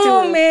really do.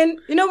 No, man.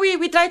 You know,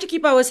 we try to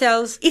keep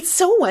ourselves. It's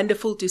so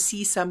wonderful to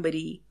see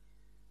somebody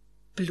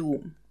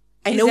bloom.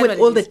 I know with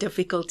all the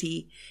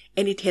difficulty,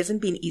 and it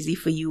hasn't been easy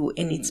for you,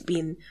 and it's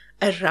been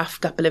a rough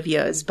couple of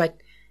years, but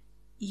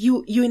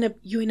you're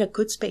in a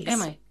good space.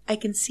 Am I? I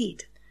can see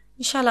it.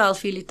 Inshallah, I'll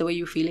feel it the way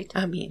you feel it.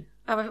 I mean.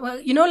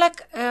 Well,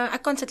 I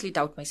constantly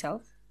doubt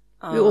myself.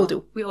 We all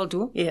do. We all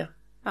do. Yeah.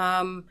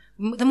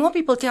 The more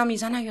people tell me,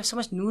 Zana, you have so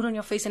much noor on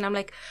your face, and I'm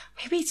like,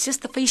 maybe it's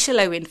just the facial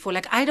I went for.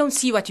 Like, I don't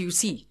see what you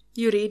see.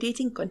 You're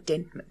radiating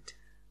contentment.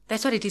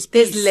 That's what it is.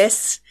 There's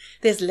less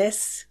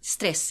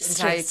stress,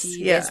 anxiety.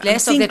 Yeah. There's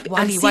less of that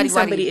worry, I'm seeing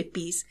somebody at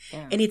peace,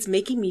 and it's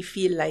making me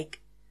feel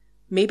like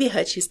maybe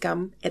Hajj has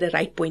come at a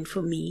right point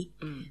for me,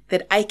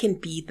 that I can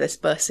be this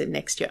person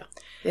next year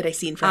that I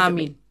see in front of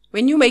me.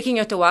 When you're making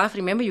your tawaf,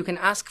 remember you can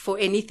ask for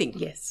anything.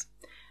 Yes.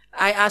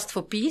 I asked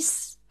for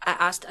peace. I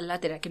asked Allah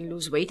that I can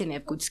lose weight and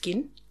have good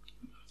skin.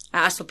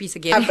 I asked for peace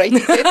again. I'm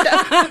writing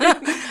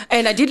it.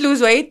 And I did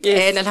lose weight.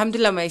 Yes. And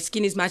alhamdulillah, my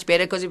skin is much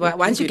better because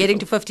once you get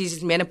into 50s,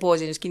 it's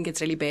menopause and your skin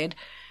gets really bad.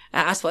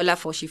 I asked for Allah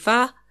for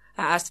shifa.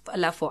 I asked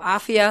Allah for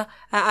afia.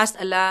 I asked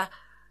Allah,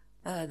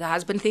 the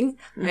husband thing.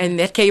 And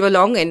that came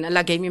along and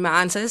Allah gave me my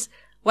answers.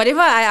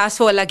 Whatever I asked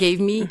for, Allah gave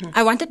me.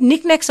 I wanted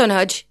knickknacks on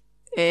Hajj.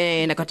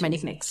 And I got my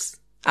knickknacks.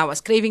 I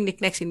was craving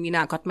knickknacks in Mina.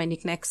 I got my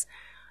knickknacks.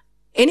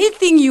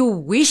 Anything you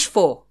wish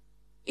for,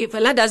 if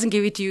Allah doesn't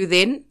give it to you,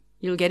 then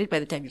you'll get it by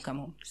the time you come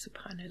home.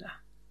 Subhanallah.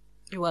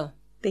 You will.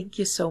 Thank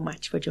you so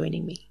much for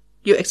joining me.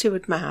 You actually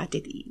put my heart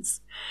at ease.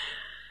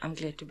 I'm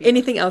glad to be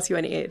Anything else you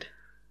want to add?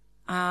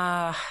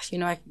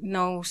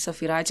 No,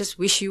 Safira, I just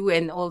wish you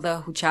and all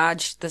the who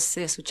charge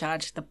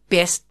the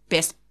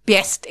best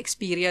best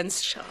experience.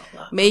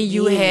 Inshallah. May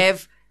you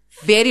have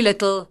very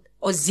little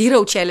or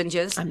zero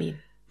challenges. Ameen.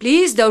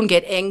 Please don't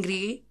get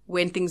angry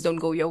when things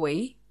don't go your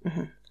way.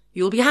 Mm-hmm.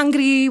 You'll be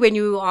hungry when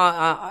you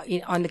are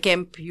on the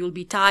camp. You'll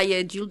be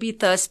tired. You'll be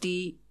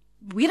thirsty.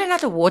 We ran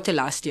out of water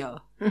last year,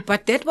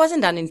 but that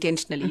wasn't done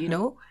intentionally, you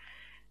know.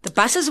 The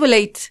buses were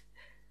late.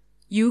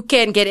 You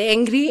can get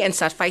angry and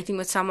start fighting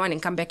with someone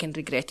and come back and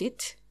regret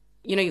it.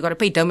 You know, you got to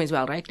pay them as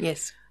well, right?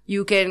 Yes.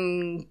 You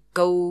can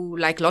go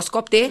like lost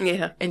cop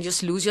there and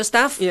just lose your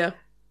stuff. Yeah.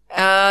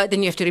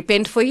 Then you have to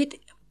repent for it.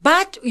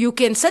 But you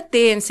can sit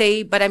there and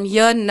say, but I'm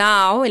here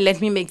now and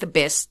let me make the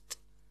best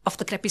of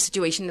the crappy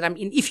situation that I'm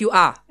in, if you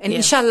are. And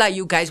inshallah,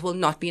 you guys will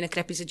not be in a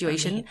crappy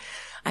situation. Ameen.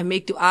 I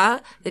make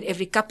dua that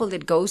every couple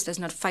that goes does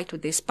not fight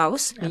with their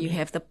spouse. And you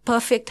have the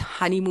perfect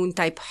honeymoon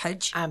type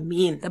Hajj.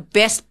 Ameen. The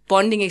best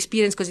bonding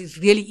experience, because it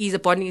really is a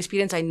bonding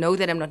experience. I know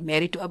that I'm not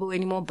married to Abu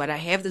anymore, but I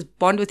have this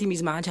bond with him.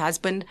 He's my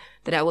husband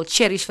that I will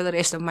cherish for the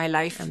rest of my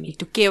life. Ameen. He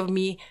took care of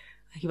me.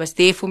 He was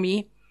there for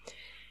me.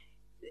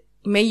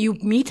 May you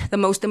meet the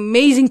most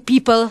amazing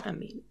people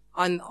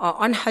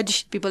on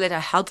Hajj, people that are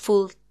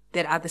helpful,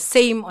 that are the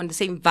same, on the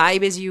same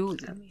vibe as you,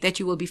 that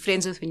you will be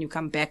friends with when you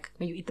come back.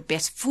 May you eat the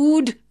best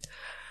food.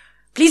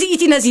 Please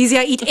eat in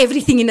Azizia. Eat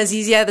everything in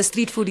Azizia. The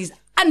street food is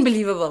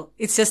unbelievable.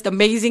 It's just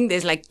amazing.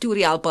 There's like 2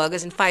 Rial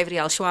burgers and 5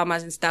 Rial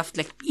shawarmas and stuff.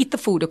 Like, eat the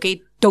food,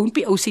 okay? Don't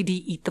be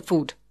OCD. Eat the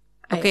food,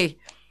 okay?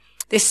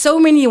 There's so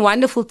many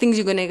wonderful things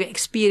you're going to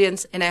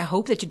experience, and I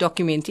hope that you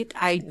document it.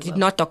 I did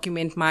not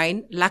document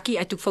mine. Lucky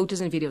I took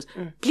photos and videos.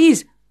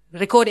 Please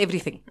record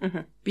everything,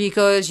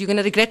 because you're going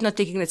to regret not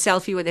taking that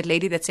selfie with that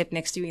lady that sat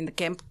next to you in the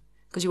camp,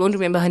 because you won't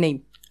remember her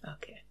name.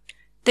 Okay.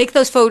 Take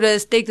those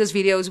photos, take those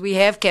videos. We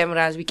have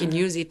cameras. We can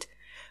use it.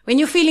 When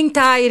you're feeling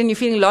tired and you're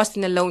feeling lost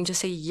and alone,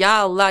 just say,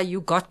 Ya Allah,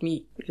 you got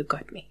me. You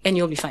got me. And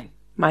you'll be fine.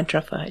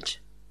 Mantra for Hajj.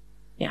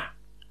 Yeah.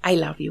 I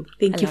love you.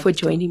 Thank you for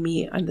joining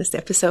me on this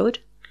episode.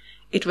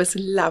 It was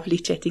lovely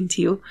chatting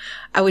to you.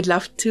 I would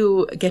love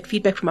to get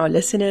feedback from our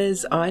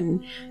listeners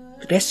on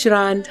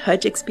restaurant,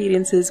 Hajj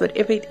experiences,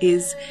 whatever it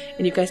is.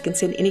 And you guys can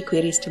send any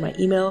queries to my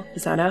email,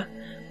 Ferzaana.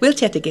 We'll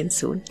chat again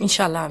soon.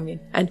 Inshallah, Ameen.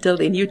 Until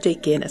then, you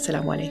take care.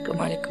 Assalamu alaikum.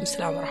 Wa alaikum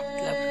assalam wa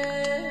rahmatullahi wa barakatuh.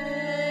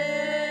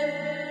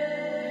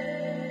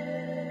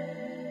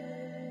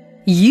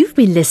 You've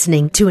been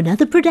listening to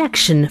another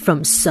production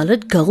from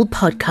Solid Gold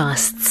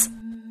Podcasts.